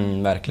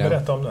 Verkligen.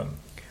 Berätta om den.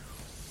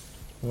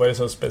 Vad är det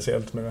så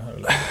speciellt med det här?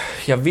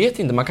 Jag vet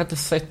inte, man kan inte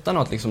sätta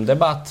något liksom. Det är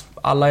bara att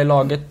alla i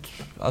laget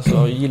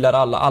gillar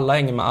alla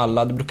hänger med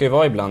alla. Det brukar ju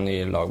vara ibland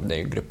i lag, det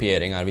är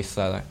grupperingar,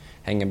 vissa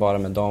hänger bara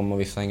med dem och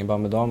vissa hänger bara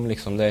med dem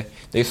liksom. Det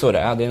är ju så det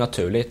är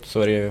naturligt,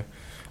 så är det ju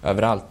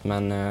överallt,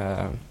 men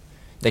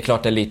det är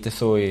klart det är lite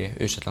så i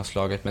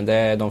U21-landslaget, men det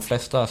är de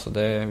flesta, så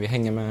vi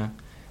hänger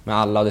med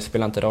alla, och det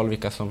spelar inte roll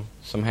vilka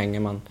som hänger,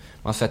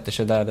 man sätter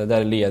sig där, det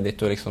där är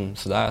ledigt och liksom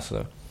sådär, så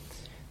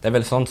det är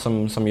väl sånt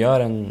som gör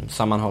en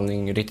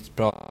sammanhållning riktigt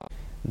bra.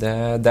 Det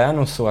är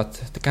nog så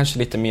att det kanske är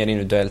lite mer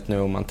individuellt nu,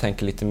 och man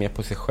tänker lite mer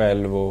på sig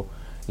själv och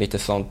lite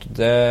sånt.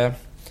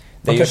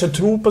 Man kanske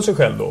tror på sig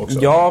själv då också?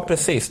 Ja,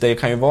 precis. Det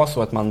kan ju vara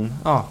så att man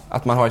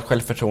har ett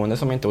självförtroende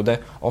som inte... Och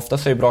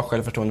oftast är ju bra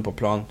självförtroende på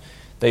plan.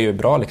 Det är ju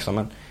bra liksom,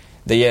 men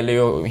det gäller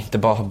ju inte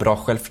bara att ha bra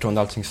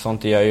självförtroende och allting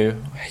sånt. Det gör ju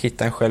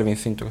hitta en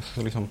självinsikt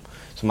också, liksom,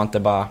 så man inte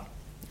bara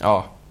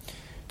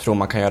tror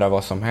man kan göra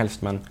vad som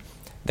helst. Men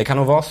det kan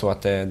nog vara så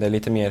att det är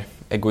lite mer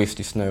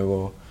egoistiskt nu,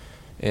 och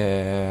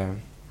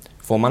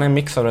får man en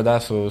mix av det där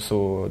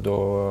så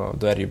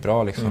då är det ju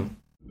bra liksom.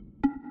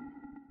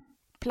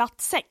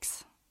 Plats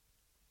 6.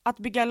 Att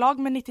bygga lag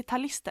med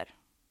 90-talister.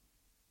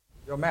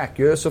 Jag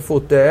märker ju så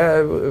fort det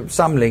är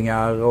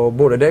samlingar och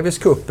både Davis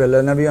Cup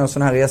eller när vi gör en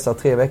sån här resa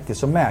 3 veckor,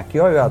 så märker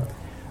jag ju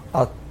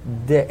att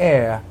det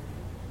är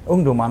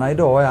ungdomarna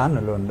idag är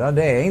annorlunda.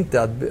 Det är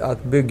inte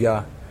att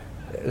bygga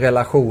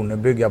relationer,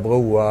 bygga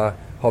broar,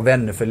 ha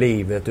vänner för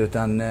livet,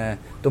 utan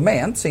de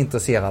är inte så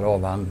intresserade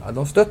av varandra.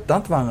 De stöttar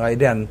inte varandra i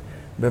den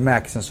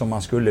bemärkelsen som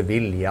man skulle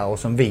vilja, och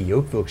som vi är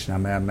uppvuxna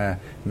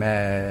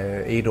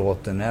med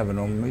idrotten. Även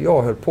om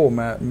jag höll på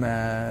med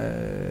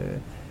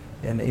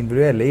en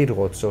individuell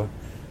idrott,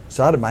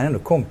 så hade man ändå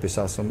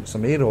kompisar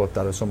som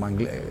idrottade, som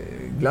man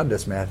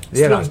gladdes med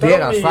deras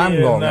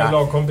framgångar. När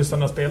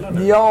lagkompisarna spelar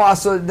nu? Ja,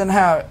 alltså den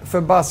här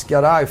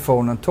förbaskade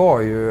iPhonen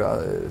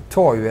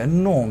tar ju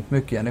enormt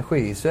mycket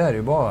energi, så är det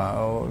ju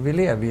bara. Och vi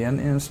lever i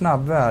en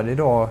snabb värld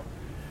idag,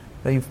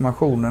 där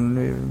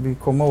vi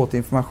kommer åt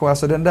information.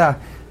 Alltså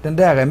den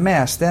där är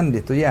med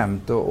ständigt och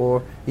jämt,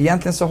 och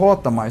egentligen så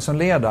hatar man ju som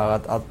ledare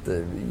att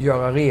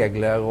göra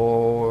regler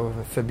och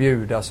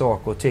förbjuda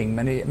saker och ting,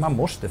 men man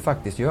måste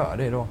faktiskt göra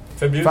det då.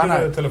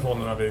 Förbjuder du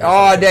telefonerna vid?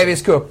 Ja,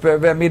 Davis Cup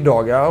vid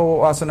middagar,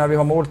 och alltså när vi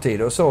har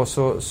måltider och så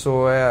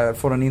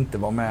får den inte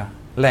vara med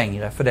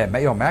längre för det.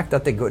 Men jag märkte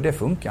att det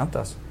funkar inte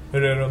alltså.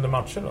 Hur är det under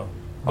matcher då?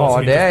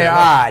 Ja,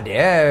 det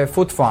är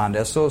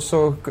fortfarande så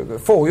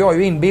får jag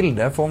ju in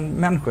bilder från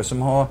människor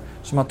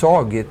som har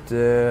tagit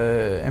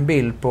en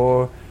bild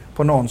på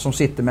någon som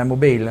sitter med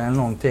mobilen eller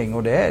någonting,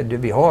 och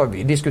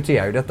vi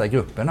diskuterar ju detta i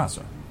gruppen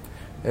alltså.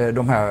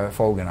 De här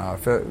frågorna.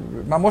 För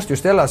man måste ju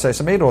ställa sig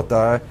som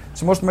idrottare,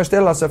 så måste man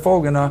ställa sig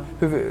frågorna,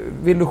 hur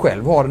vill du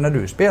själv ha det när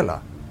du spelar?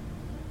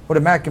 Och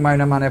det märker man ju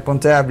när man är på en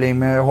tävling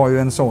med, har ju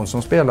en son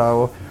som spelar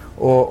och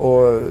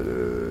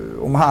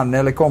om han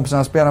eller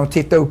kompisarna spelar och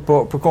tittar upp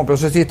på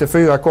kompisar, så sitter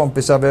 4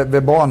 kompisar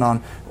vid banan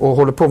och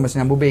håller på med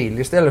sina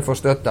mobiler istället för att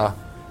stötta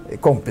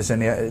kompisen.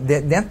 Det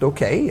är inte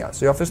okej.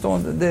 Alltså. Jag förstår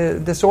inte,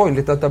 det är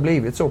sorgligt att det har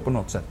blivit så på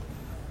något sätt.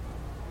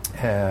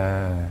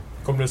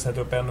 Kommer du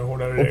sätta upp ännu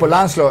hårdare regler? Och på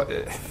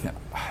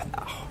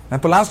men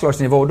på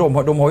landslagsnivå,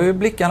 de har ju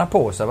blickarna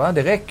på sig. Va?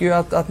 Det räcker ju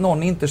att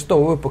någon inte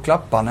står upp och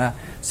klappar. När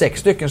 6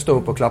 stycken står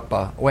upp och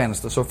klappar och en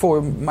så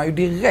får man ju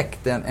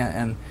direkt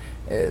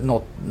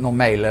någon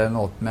mail eller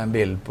något med en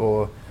bild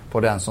på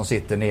den som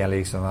sitter ner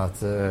liksom att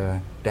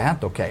det här är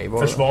inte okej.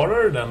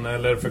 Försvarar du den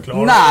eller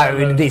förklarar?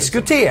 Nej, vi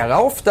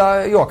diskuterar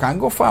ofta. Jag kan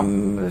gå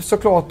fram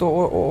såklart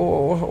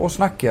och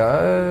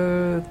snacka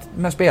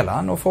med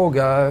spelaren och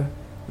fråga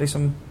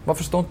liksom,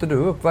 varför står inte du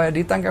upp? Vad är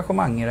ditt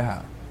engagemang i det här?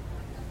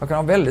 Jag kan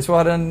ha väldigt svårt. Jag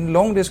hade en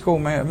lång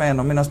diskussion med en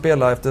av mina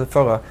spelare efter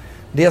förra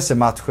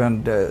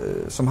DC-matchen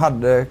som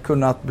hade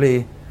kunnat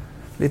bli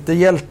lite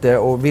hjälte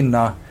och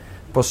vinna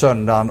på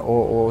söndagen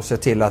och se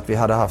till att vi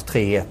hade haft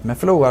 3-1, men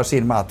förlorade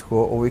sin match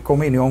och vi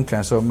kom in i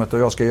omklädningsrummet och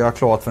jag ska göra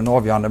klart för den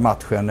avgörande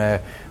matchen,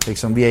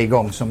 liksom vi är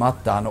igång som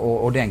attan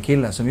och den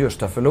killen som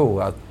just har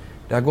förlorat,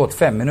 det har gått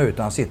 5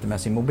 minuter, han sitter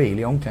med sin mobil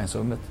i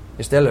omklädningsrummet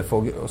istället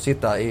för att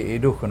sitta i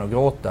duschen och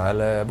gråta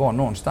eller vara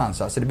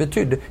någonstans. Alltså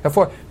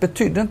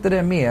betydde inte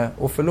det mer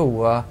att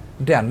förlora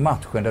den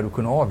matchen där du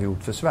kunde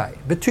avgjort för Sverige?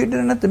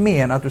 Betydde det inte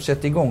mer än att du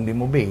sätter igång din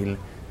mobil?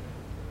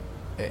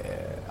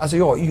 Alltså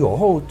jag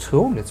har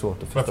otroligt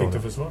svårt att förstå. Vad fick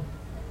du för svar?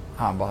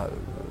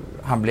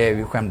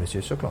 Han skämdes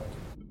ju såklart.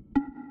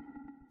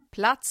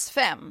 Plats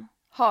 5.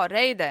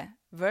 Hareide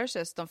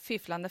versus de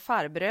fifflande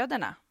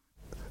farbröderna.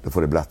 Då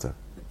får det Blatter.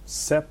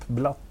 Sepp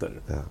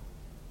Blatter. Ja.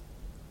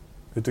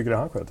 Hur tycker du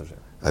han sköter sig?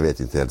 Jag vet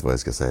inte helt vad jag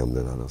ska säga om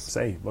det där. Alltså.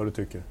 Säg vad du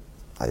tycker.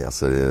 Nej,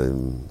 alltså,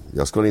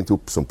 jag skulle inte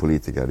upp som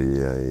politiker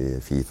i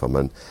FIFA,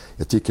 men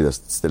jag tycker det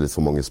ställer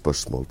för många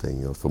spörsmål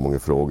och för många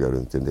frågor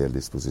runt en del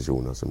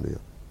dispositioner som det gör.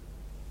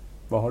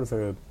 Vad har du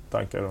för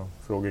tankar och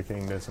frågor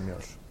kring det som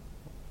görs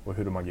och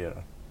hur de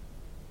agerar?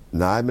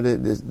 Nej, men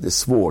det är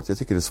svårt. Jag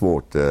tycker det är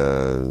svårt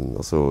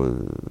alltså,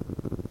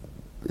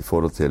 i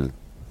förhållande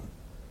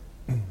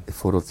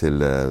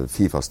till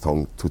FIFAs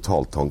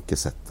totalt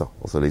tankesätt.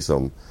 Alltså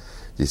liksom,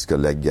 de ska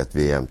lägga ett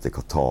VM till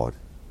Qatar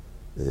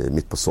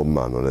mitt på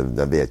sommaren och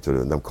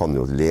de kan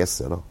ju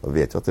läsa då. De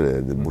vet ju att det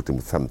är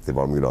bortemot 50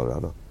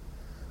 varmgrader då.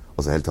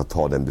 Och så helt att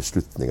ta den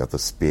beslutningen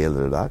att spela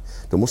det där,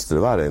 då måste det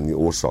vara en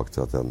orsak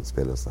till att den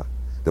spelas där.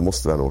 Det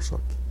måste vara en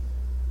orsak.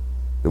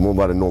 Det må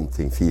vara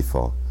någonting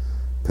FIFA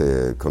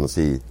kan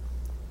säga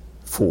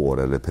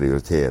får eller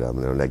prioriterar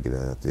när de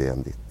lägger ett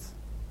VM dit.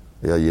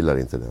 Jag gillar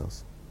inte det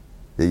alltså.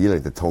 Jag gillar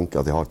inte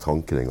tanken att jag har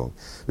tankar en gång.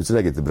 Hvis du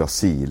lägger till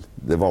Brasil,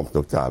 det är varmt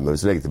nog där, men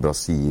hvis du lägger till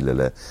Brasil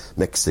eller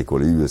Mexiko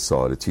eller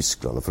USA eller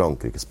Tyskland och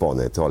Frankrike,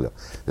 Spanien, Italien,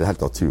 det är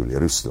helt naturligt.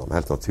 Ryssland,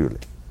 helt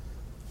naturligt.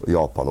 Och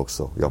Japan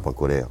också,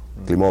 Japan-Korea.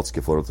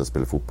 Klimatiska förhållanden till att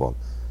spela fotboll,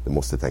 det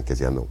måste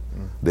tänkas igenom.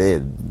 Det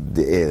är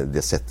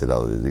det sättet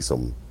där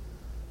liksom,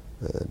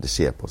 det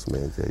sker på som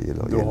jag inte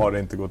gillar. Då har det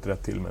inte gått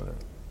rätt till med det?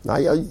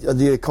 Nej,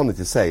 jag kan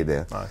inte säga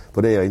det. Nej.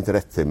 För det är jag inte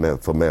rätt till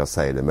för mig att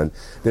säga det. Men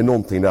det är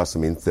någonting där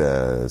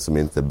som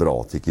inte är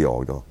bra, tycker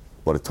jag då.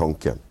 Var det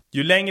tanken.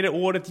 Ju längre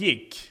året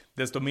gick,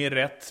 desto mer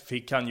rätt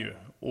fick han ju,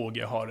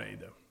 Åge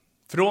Hareide.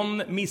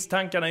 Från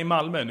misstankarna i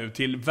Malmö nu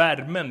till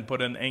värmen på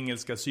den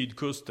engelska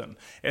sydkusten.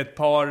 Ett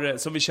par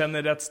som vi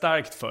känner rätt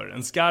starkt för.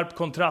 En skarp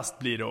kontrast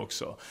blir det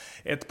också.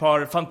 Ett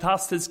par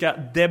fantastiska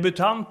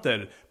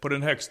debutanter på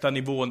den högsta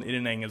nivån i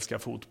den engelska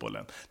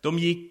fotbollen. De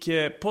gick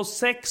på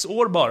 6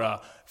 år bara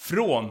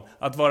från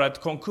att vara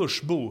ett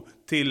konkursbo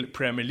till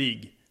Premier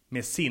League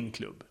med sin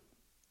klubb.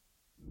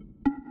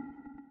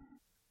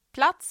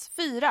 Plats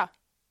 4.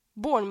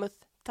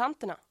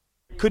 Bournemouth-tanterna.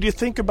 Could you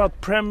think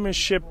about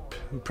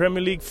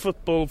Premier League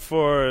football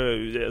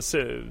for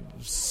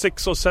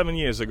 6 or 7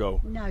 years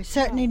ago? No,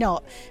 certainly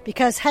not.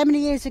 Because how many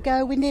years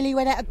ago we nearly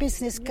went out of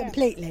business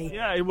completely?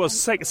 Yeah, it was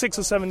 6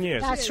 or 7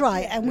 years. That's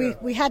right, and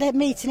we had a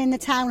meeting in the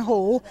town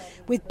hall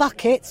with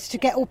buckets to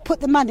put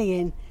the money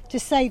in to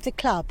save the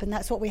club, and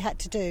that's what we had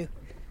to do.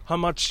 How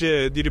much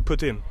did you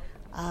put in?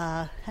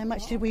 How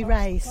much did we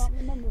raise?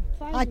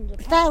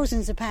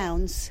 Thousands of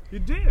pounds. You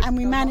did? And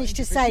we managed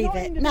to save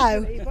it.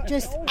 No,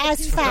 just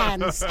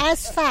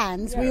as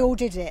fans, we all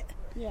did it.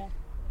 Yeah.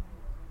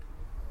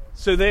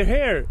 So they're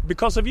here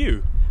because of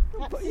you?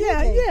 Absolutely.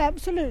 Yeah,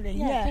 absolutely.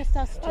 Yeah. Just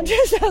us two.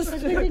 Just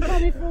us two. We've been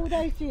coming for all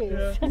those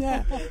years.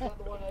 Yeah.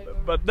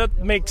 But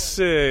that makes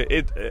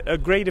it a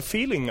greater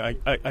feeling,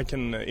 I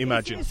can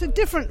imagine. It's a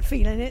different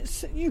feeling.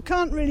 You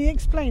can't really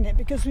explain it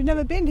because we've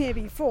never been here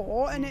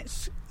before, and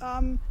it's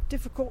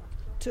difficult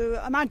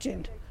to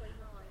imagine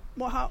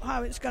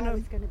how it's going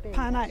to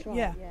pan out. Right.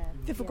 Yeah,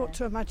 difficult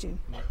to imagine.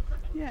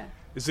 Yeah.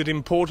 Is it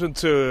important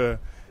to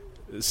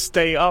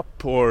stay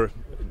up or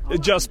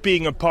just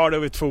being a part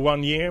of it for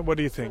 1 year? What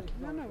do you think?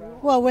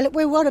 Well,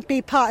 we want to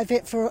be part of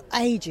it for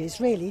ages,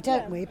 really,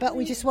 don't we? But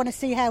we just want to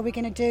see how we're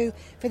going to do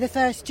for the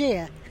first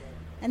year.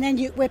 And then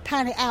we'll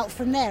pan it out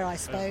from there, I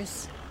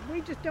suppose. We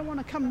just don't want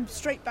to come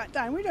straight back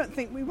down. We don't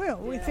think we will.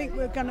 We think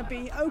we're going to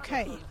be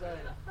okay.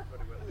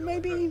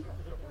 Maybe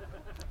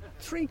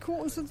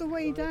 3/4 of the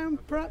way down,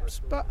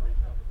 perhaps, but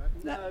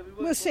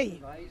we'll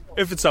see.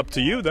 If it's up to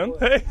you then.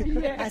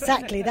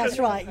 Exactly, that's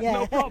right,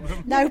 yeah.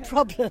 No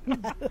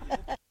problem.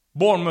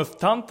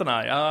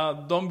 Bournemouth-tanterna,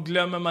 ja, de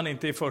glömmer man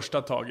inte i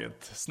första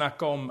taget.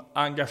 Snacka om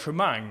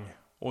engagemang.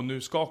 Och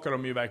nu skakar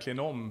de ju verkligen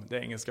om det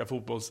engelska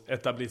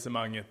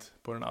fotbollsetablissemanget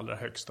på den allra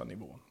högsta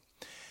nivån.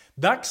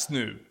 Dags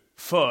nu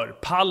för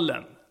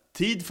pallen.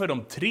 Tid för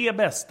de 3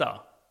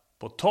 bästa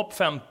på topp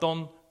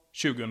 15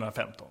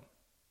 2015.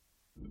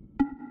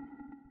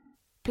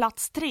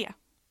 Plats 3.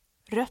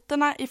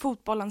 Rötterna i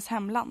fotbollens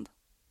hemland.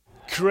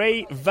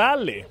 Cray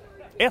Valley.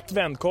 Ett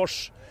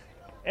vändkors,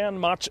 en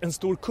match, en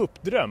stor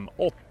kuppdröm.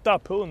 8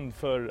 pund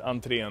för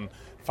entrén.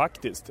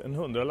 Faktiskt, en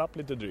 100-lapp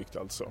lite drygt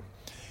alltså.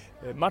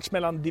 Match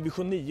mellan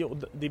division 9 och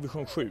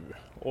division 7.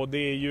 Och det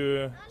är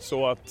ju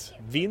så att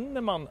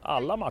vinner man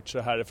alla matcher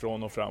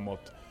härifrån och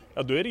framåt,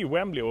 ja då är det ju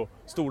Wembley och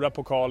stora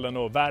pokalen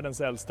och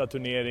världens äldsta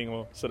turnering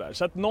och sådär.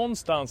 Så att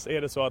någonstans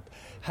är det så att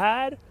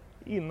här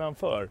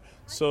innanför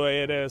så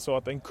är det så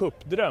att en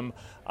kuppdröm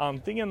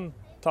antingen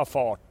tar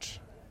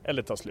fart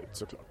eller tar slut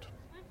såklart.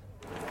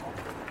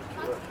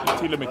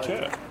 Till och med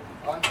kö.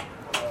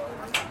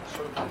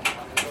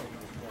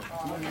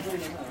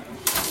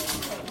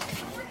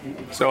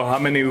 So how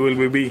many will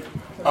we be?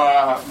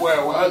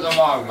 Well, at the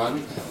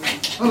moment,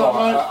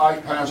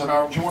 £8 an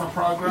hour. Do you want a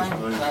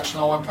programme? That's £9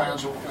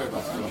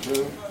 altogether. Thank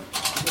you.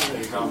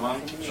 There you go,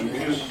 mate.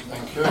 Cheers.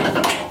 Thank you.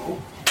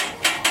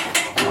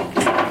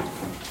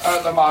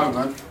 At the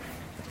moment,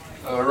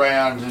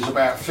 around there's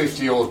about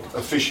 50 odd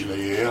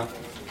officially here.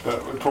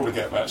 But we'll probably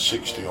get about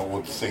 60, I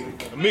would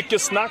think.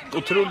 Mycket snack,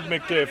 otroligt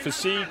mycket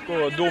fysik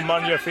och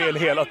domaren gör fel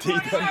hela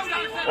tiden.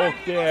 Och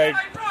det är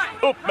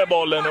upp med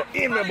bollen och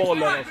in med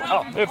bollen.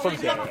 Ja, nu får vi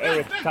se.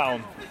 Eric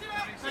Town.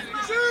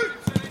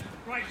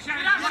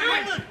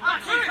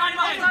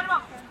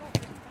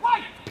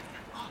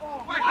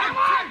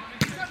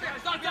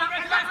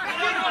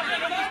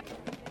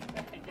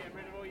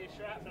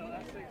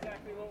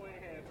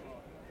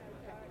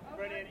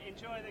 Brilliant.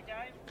 Enjoy the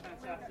game.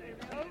 Fantastic.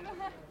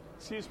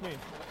 Excuse me.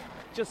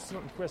 Just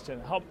one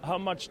question. How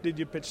much did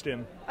you pitch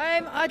in?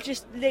 I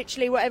just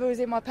literally whatever was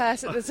in my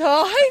purse at the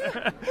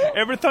time.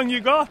 Everything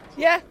you got?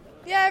 Yeah,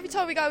 every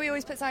time we go we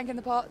always put something in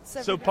the pots.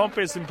 So pump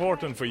is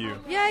important for you?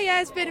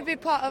 Yeah, it's been a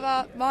big part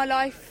of my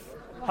life.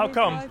 How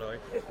come?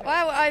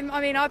 Well,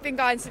 I've been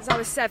going since I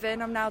was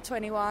 7. I'm now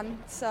 21,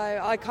 so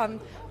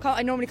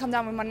I normally come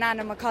down with my nan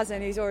and my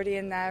cousin who's already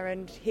in there,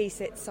 and he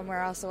sits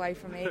somewhere else away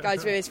from me. He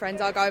goes with his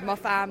friends, I go with my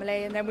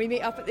family, and then we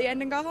meet up at the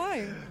end and go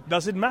home.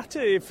 Does it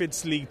matter if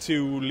it's League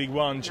 2, League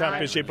 1,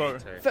 Championship or...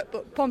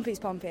 Football, Pompey's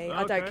Pompey. Okay.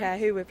 I don't care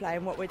who we're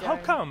playing, what we're doing. How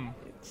come?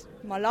 It's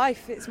my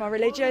life, it's my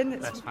religion.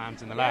 It's best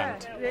fans in the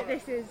land.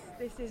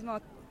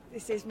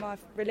 This is my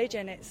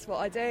religion. It's what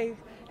I do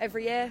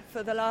every year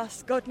for the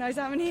last God knows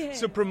how many years.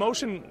 So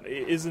promotion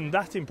isn't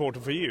that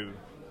important for you?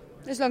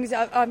 As long as we're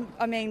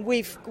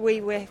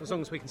as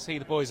long as we can see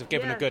the boys have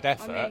given a good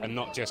effort and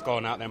not just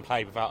gone out there and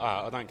played without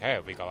I don't care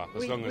if we go up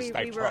as long as they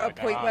try. We were at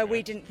a point where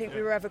we didn't think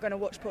we were ever going to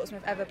watch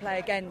Portsmouth ever play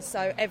again.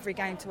 So every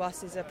game to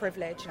us is a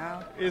privilege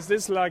now. Is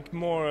this like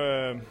more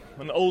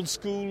an old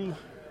school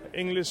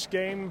English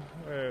game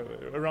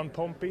around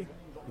Pompey?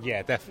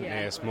 Yeah, definitely.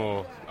 Yeah. It's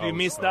more. Do you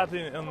miss that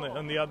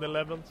on the other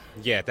levels?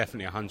 Yeah,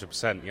 definitely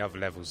 100%. The other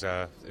levels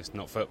it's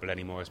not football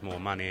anymore. It's more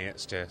money.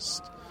 It's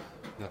just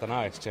I don't know.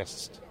 It's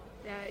just.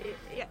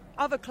 Yeah,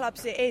 other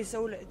clubs it is.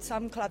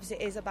 Some clubs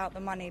it is about the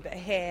money, but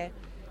here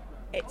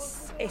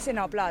it's in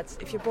our blood.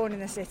 If you're born in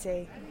the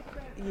city,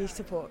 you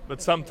support.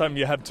 But sometimes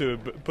you have to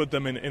put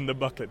them in the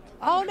bucket.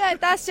 Oh no,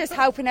 that's just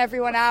helping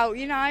everyone out.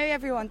 You know,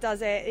 everyone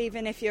does it.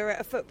 Even if you're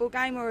at a football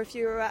game or if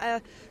you're at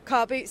a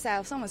car boot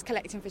sale, someone's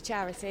collecting for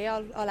charity.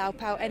 I'll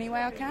help out any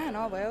way I can.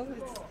 I will.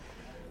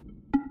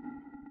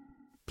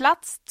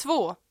 Plats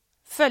 2.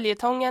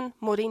 Följetongen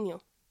Mourinho.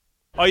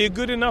 Are you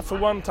good enough for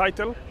one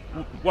title?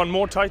 One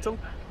more title?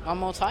 One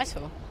more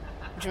title?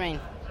 What do you mean?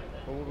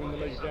 Well, we'll win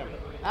the league again.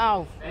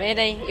 Oh,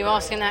 really? You're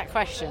asking that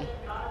question?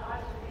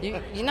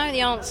 You know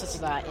the answer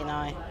to that, you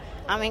know.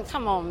 I mean,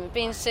 come on,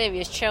 being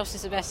serious,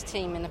 Chelsea's the best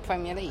team in the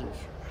Premier League.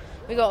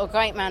 We got a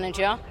great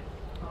manager,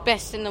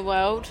 best in the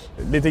world.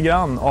 Lite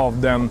grann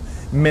av den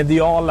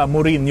mediala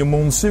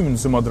Mourinho-monsun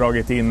som har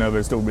dragit in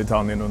över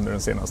Storbritannien under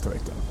den senaste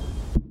veckan.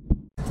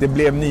 Det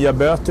blev nya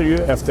böter ju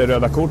efter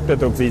röda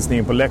kortet och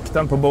visningen på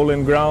läktaren på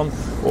Bowling Ground.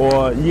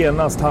 Och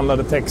genast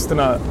handlade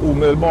texterna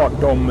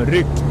omedelbart om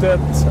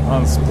ryktet,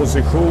 hans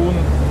position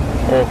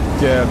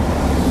och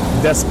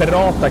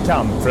desperata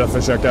kamp för att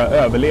försöka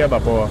överleva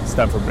på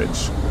Stamford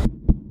Bridge.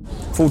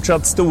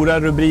 Fortsatt stora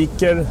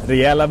rubriker,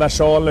 rejäla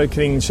versaler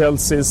kring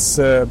Chelseas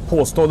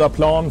påstådda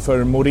plan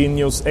för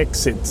Mourinhos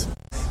exit.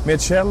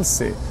 Med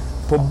Chelsea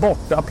på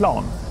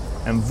bortaplan,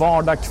 en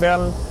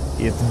vardagskväll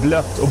i ett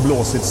blött och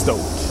blåsigt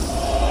Stoke.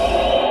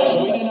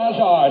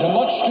 Hazard, a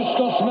much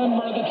discussed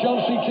member of the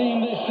Chelsea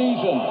team this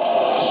season,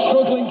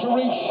 struggling to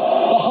reach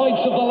the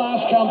heights of the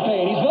last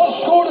campaign. He's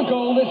not scored a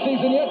goal this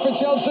season yet for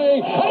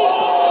Chelsea.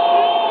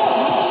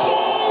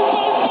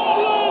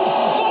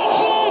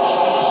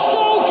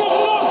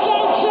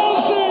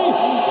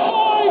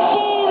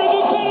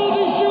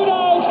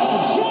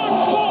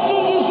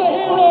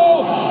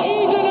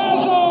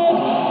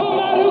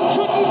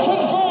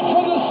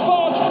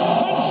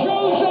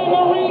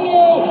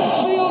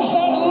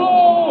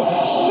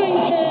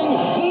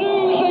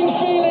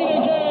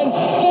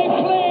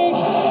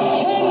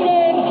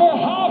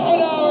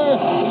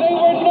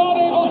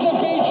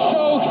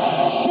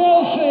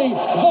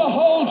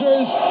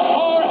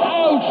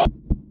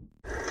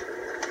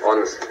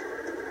 And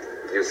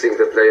you think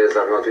the players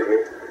are not with me?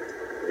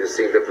 You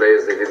think the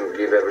players, they didn't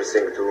give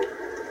everything to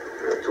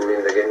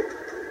win the game?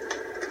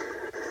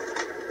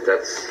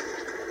 That's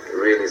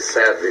really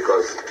sad,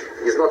 because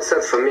it's not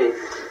sad for me.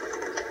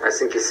 I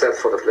think it's sad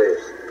for the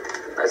players.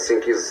 I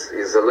think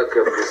it's a lack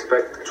of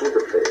respect to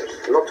the players,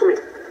 not to me.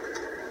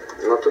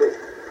 Not to me.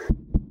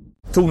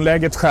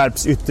 Tonläget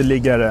skärps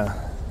ytterligare.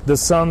 The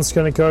Suns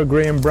krönikör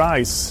Graham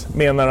Bryce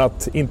menar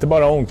att inte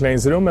bara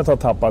omklädningsrummet har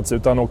tappats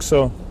utan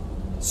också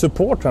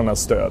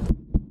supportrarnas stöd.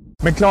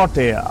 Men klart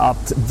är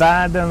att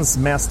världens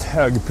mest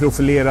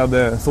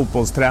högprofilerade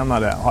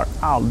fotbollstränare har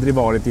aldrig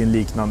varit i en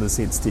liknande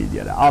sits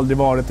tidigare. Aldrig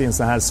varit i en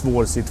så här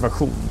svår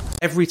situation.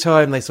 Every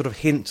time they sort of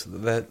hint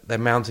that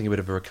they're mounting a bit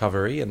of a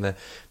recovery and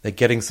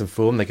they're getting some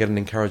form, they get an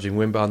encouraging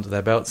win under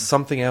their belt,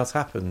 something else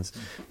happens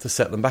to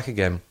set them back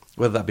again.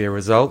 Whether that be a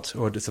result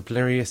or a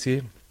disciplinary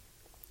issue.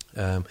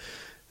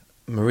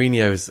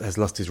 Mourinho has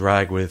lost his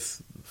rag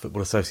with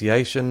Football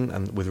Association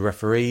and with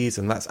referees,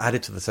 and that's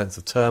added to the sense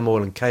of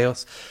turmoil and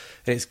chaos.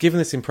 And it's given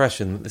this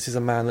impression that this is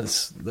a man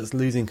that's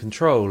losing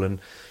control, and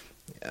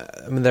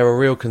I mean there are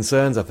real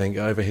concerns, I think,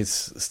 over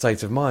his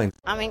state of mind.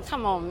 I mean,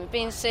 come on,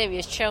 being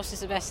serious,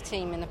 Chelsea's the best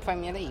team in the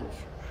Premier League.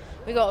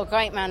 We got a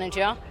great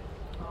manager,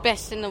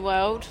 best in the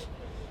world,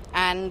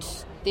 and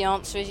the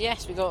answer is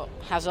yes. We got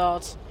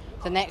Hazard,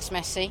 the next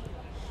Messi.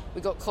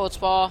 We got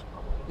Courtois,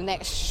 the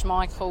next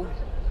Schmeichel.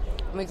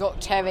 And we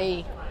got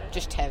Terry,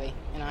 just Terry,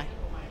 you know.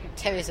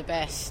 Terry's the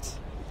best.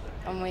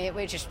 And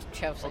we're just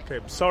Chelsea. Okay,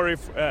 sorry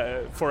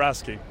for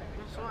asking.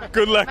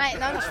 Good luck. Mate,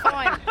 no, that's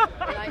fine.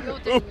 Like, you're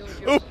doing your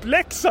job.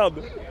 Uppläxad!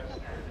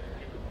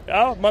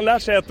 Ja, man lär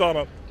sig ett och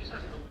annat.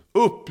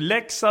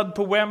 Uppläxad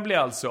på Wembley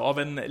alltså av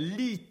en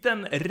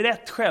liten,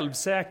 rätt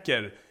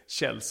självsäker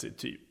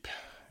Chelsea-typ.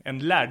 En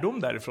lärdom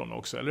därifrån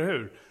också, eller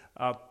hur?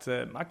 Att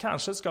man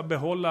kanske ska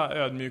behålla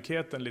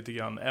ödmjukheten lite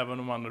grann, även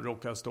om man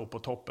råkar stå på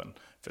toppen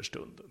för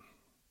stunden.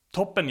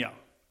 Toppen, ja.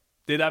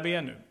 Det är där vi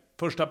är nu.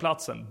 Första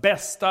platsen.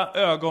 Bästa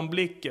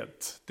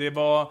ögonblicket. Det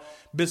var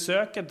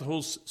besöket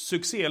hos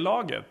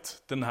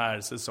succélaget den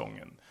här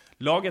säsongen.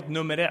 Laget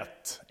nummer 1.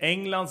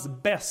 Englands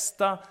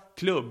bästa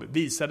klubb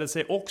visade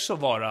sig också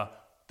vara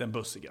den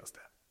bussigaste.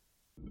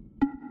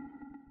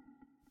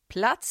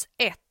 Plats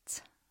 1.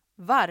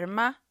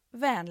 Varma,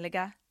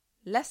 vänliga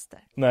Leicester.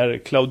 När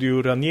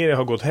Claudio Ranieri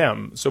har gått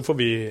hem så får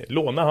vi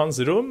låna hans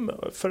rum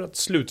för att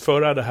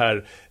slutföra det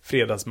här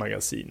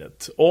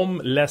fredagsmagasinet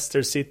om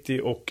Leicester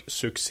City och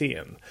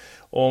succén.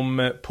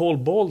 Om Paul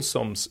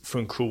Balsams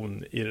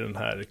funktion i den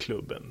här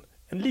klubben.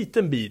 En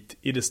liten bit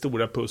i det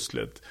stora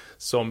pusslet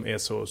som är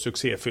så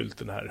succéfyllt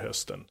den här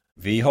hösten.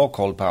 Vi har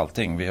koll på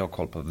allting. Vi har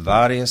koll på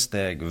varje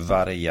steg,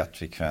 varje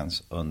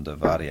hjärtfrekvens under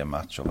varje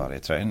match och varje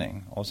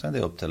träning. Och sen är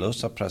det upp till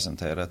oss att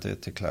presentera det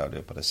till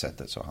Claudio på det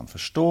sättet så han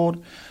förstår.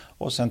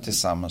 Och sen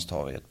tillsammans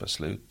tar vi ett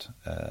beslut.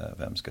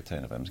 Vem ska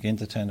träna, vem ska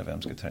inte träna,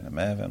 vem ska träna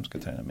med, vem ska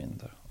träna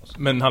mindre.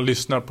 Men han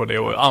lyssnar på det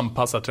och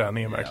anpassar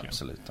träningen verkligen. Ja,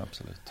 absolut,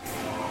 absolut.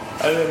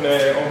 Är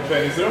det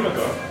omklädningsrummet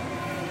då?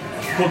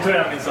 På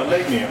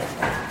träningsanläggningen.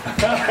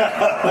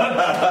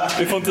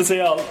 Vi får inte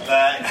se allt.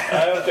 Nej.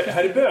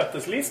 Här är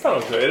böteslistan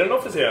också. Är den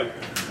officiell?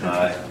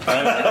 Nej.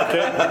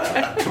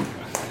 Okay.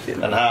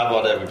 Den här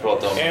var det vi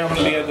pratade om.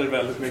 En leder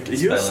väldigt mycket.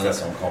 Just det.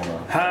 Som kommer.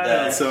 Här det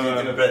är alltså...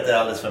 inte berätta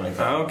alldeles för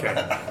mycket. Okay.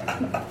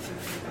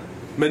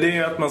 Men det är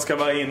ju att man ska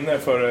vara inne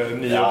för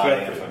 9:30. Ja,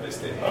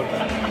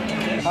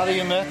 här är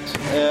gymmet.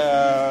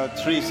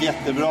 Trivs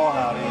jättebra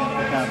här. Det är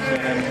inte kanske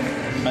den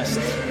mest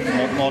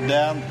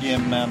modernt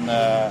gym, men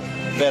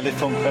väldigt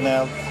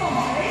funktionellt.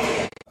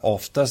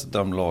 Oftast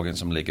de lagen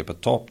som ligger på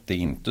topp, det är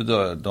inte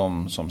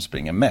de som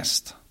springer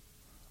mest.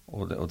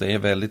 Och det är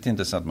väldigt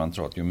intressant, man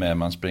tror att ju mer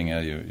man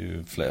springer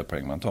ju fler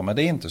poäng man tar. Men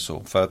det är inte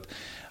så, för att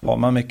har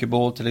man mycket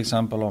boll till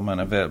exempel, om man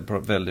är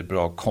väldigt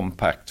bra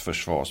kompakt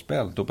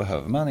försvarsspel, då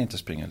behöver man inte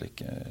springa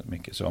lika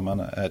mycket. Så om man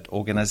är ett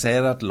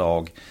organiserat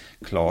lag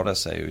klarar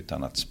sig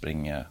utan att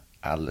springa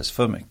alldeles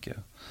för mycket.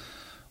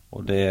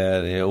 Och det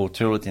är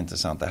otroligt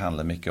intressant. Det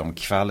handlar mycket om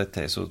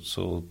kvalitet.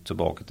 Så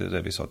tillbaka till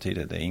det vi sa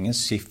tidigare. Det är ingen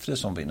siffror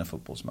som vinner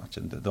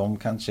fotbollsmatchen. De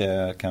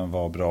kanske kan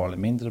vara bra eller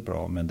mindre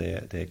bra, men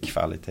det är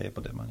kvalitet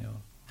på det man gör.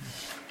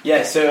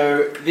 Yeah, so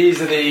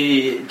these are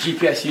the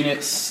GPS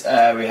units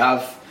we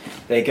have.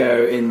 They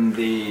go in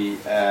the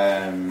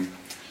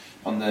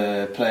on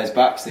the players'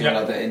 backs. They all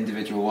have the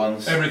individual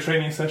ones. Every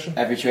training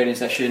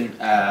session.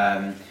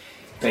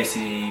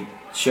 Basically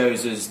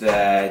shows us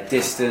their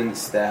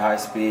distance, their high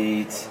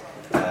speed,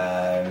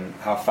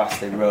 how fast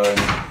they run,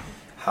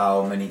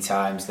 how many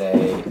times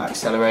they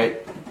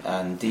accelerate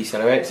and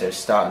decelerate, so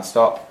start and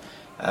stop,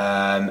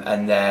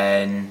 and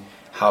then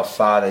how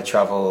far they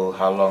travel,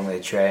 how long they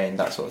train,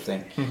 that sort of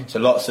thing. So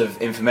lots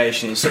of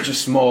information. It's such a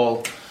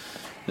small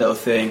little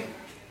thing.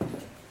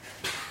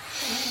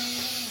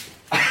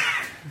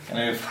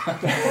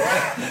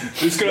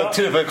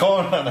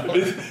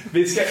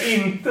 Vi ska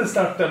inte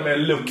starta med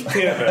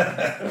lukt-tv.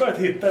 Jag bara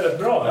hittade det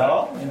bra här.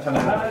 Ja,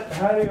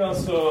 här är ju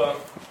alltså...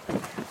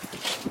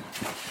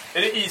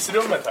 Är det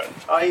isrummet här?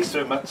 Ja,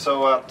 isrummet.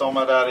 Så att de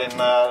är där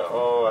inne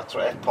och jag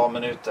tror ett par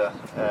minuter.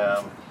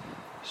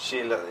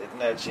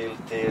 Nedkyld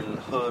till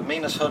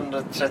minus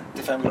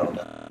 135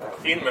 grader.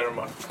 In med dem.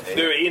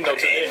 Du är in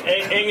också.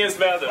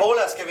 Engelskt väder.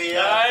 Ola, ska vi...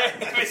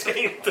 Nej, vi ska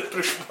inte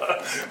prova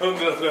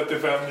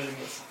 135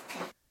 minus.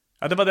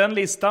 Ja, det var den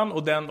listan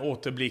och den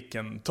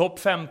återblicken. Topp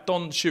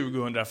 15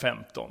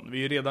 2015.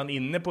 Vi är redan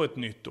inne på ett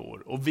nytt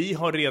år. Och vi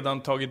har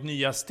redan tagit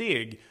nya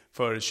steg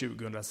för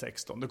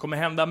 2016. Det kommer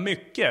hända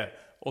mycket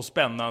och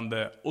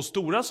spännande och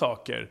stora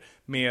saker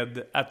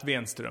med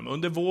Venström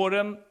under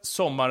våren,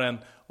 sommaren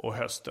och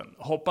hösten.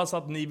 Hoppas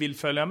att ni vill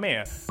följa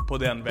med på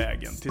den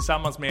vägen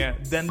tillsammans med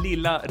den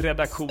lilla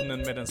redaktionen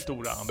med den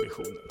stora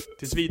ambitionen.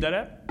 Tills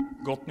vidare,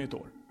 gott nytt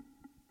år.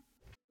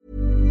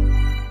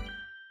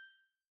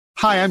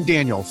 Hi, I'm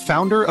Daniel,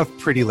 founder of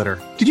Pretty Litter.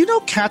 Did you know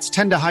cats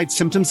tend to hide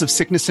symptoms of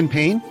sickness and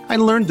pain? I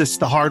learned this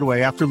the hard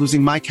way after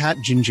losing my cat,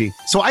 Gingy.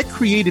 So I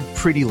created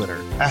Pretty Litter,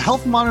 a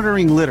health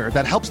monitoring litter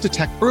that helps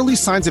detect early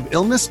signs of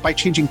illness by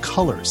changing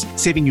colors,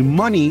 saving you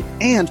money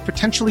and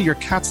potentially your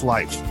cat's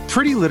life.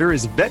 Pretty Litter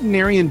is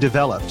veterinarian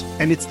developed,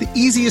 and it's the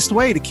easiest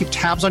way to keep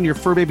tabs on your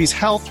fur baby's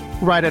health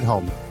right at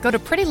home. Go to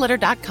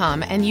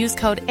prettylitter.com and use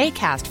code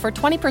ACAST for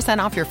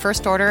 20% off your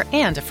first order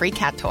and a free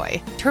cat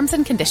toy. Terms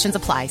and conditions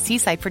apply. See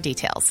site for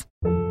details.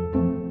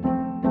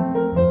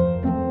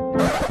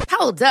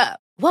 Hold up.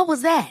 What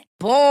was that?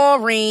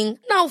 Boring.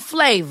 No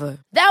flavor.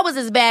 That was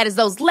as bad as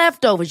those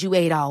leftovers you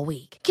ate all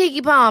week.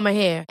 Keke Palmer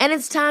here, and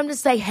it's time to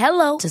say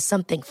hello to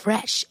something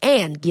fresh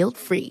and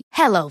guilt-free.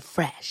 Hello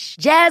Fresh.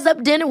 Jazz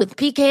up dinner with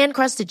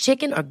pecan-crusted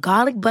chicken or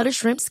garlic butter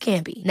shrimp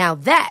scampi. Now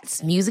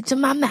that's music to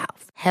my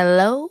mouth.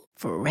 Hello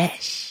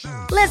Fresh.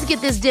 Let's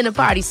get this dinner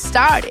party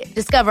started.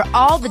 Discover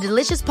all the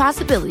delicious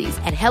possibilities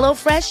at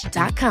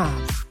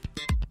hellofresh.com.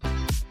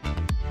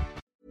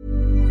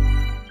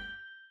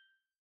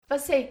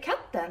 Vad säger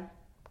katten?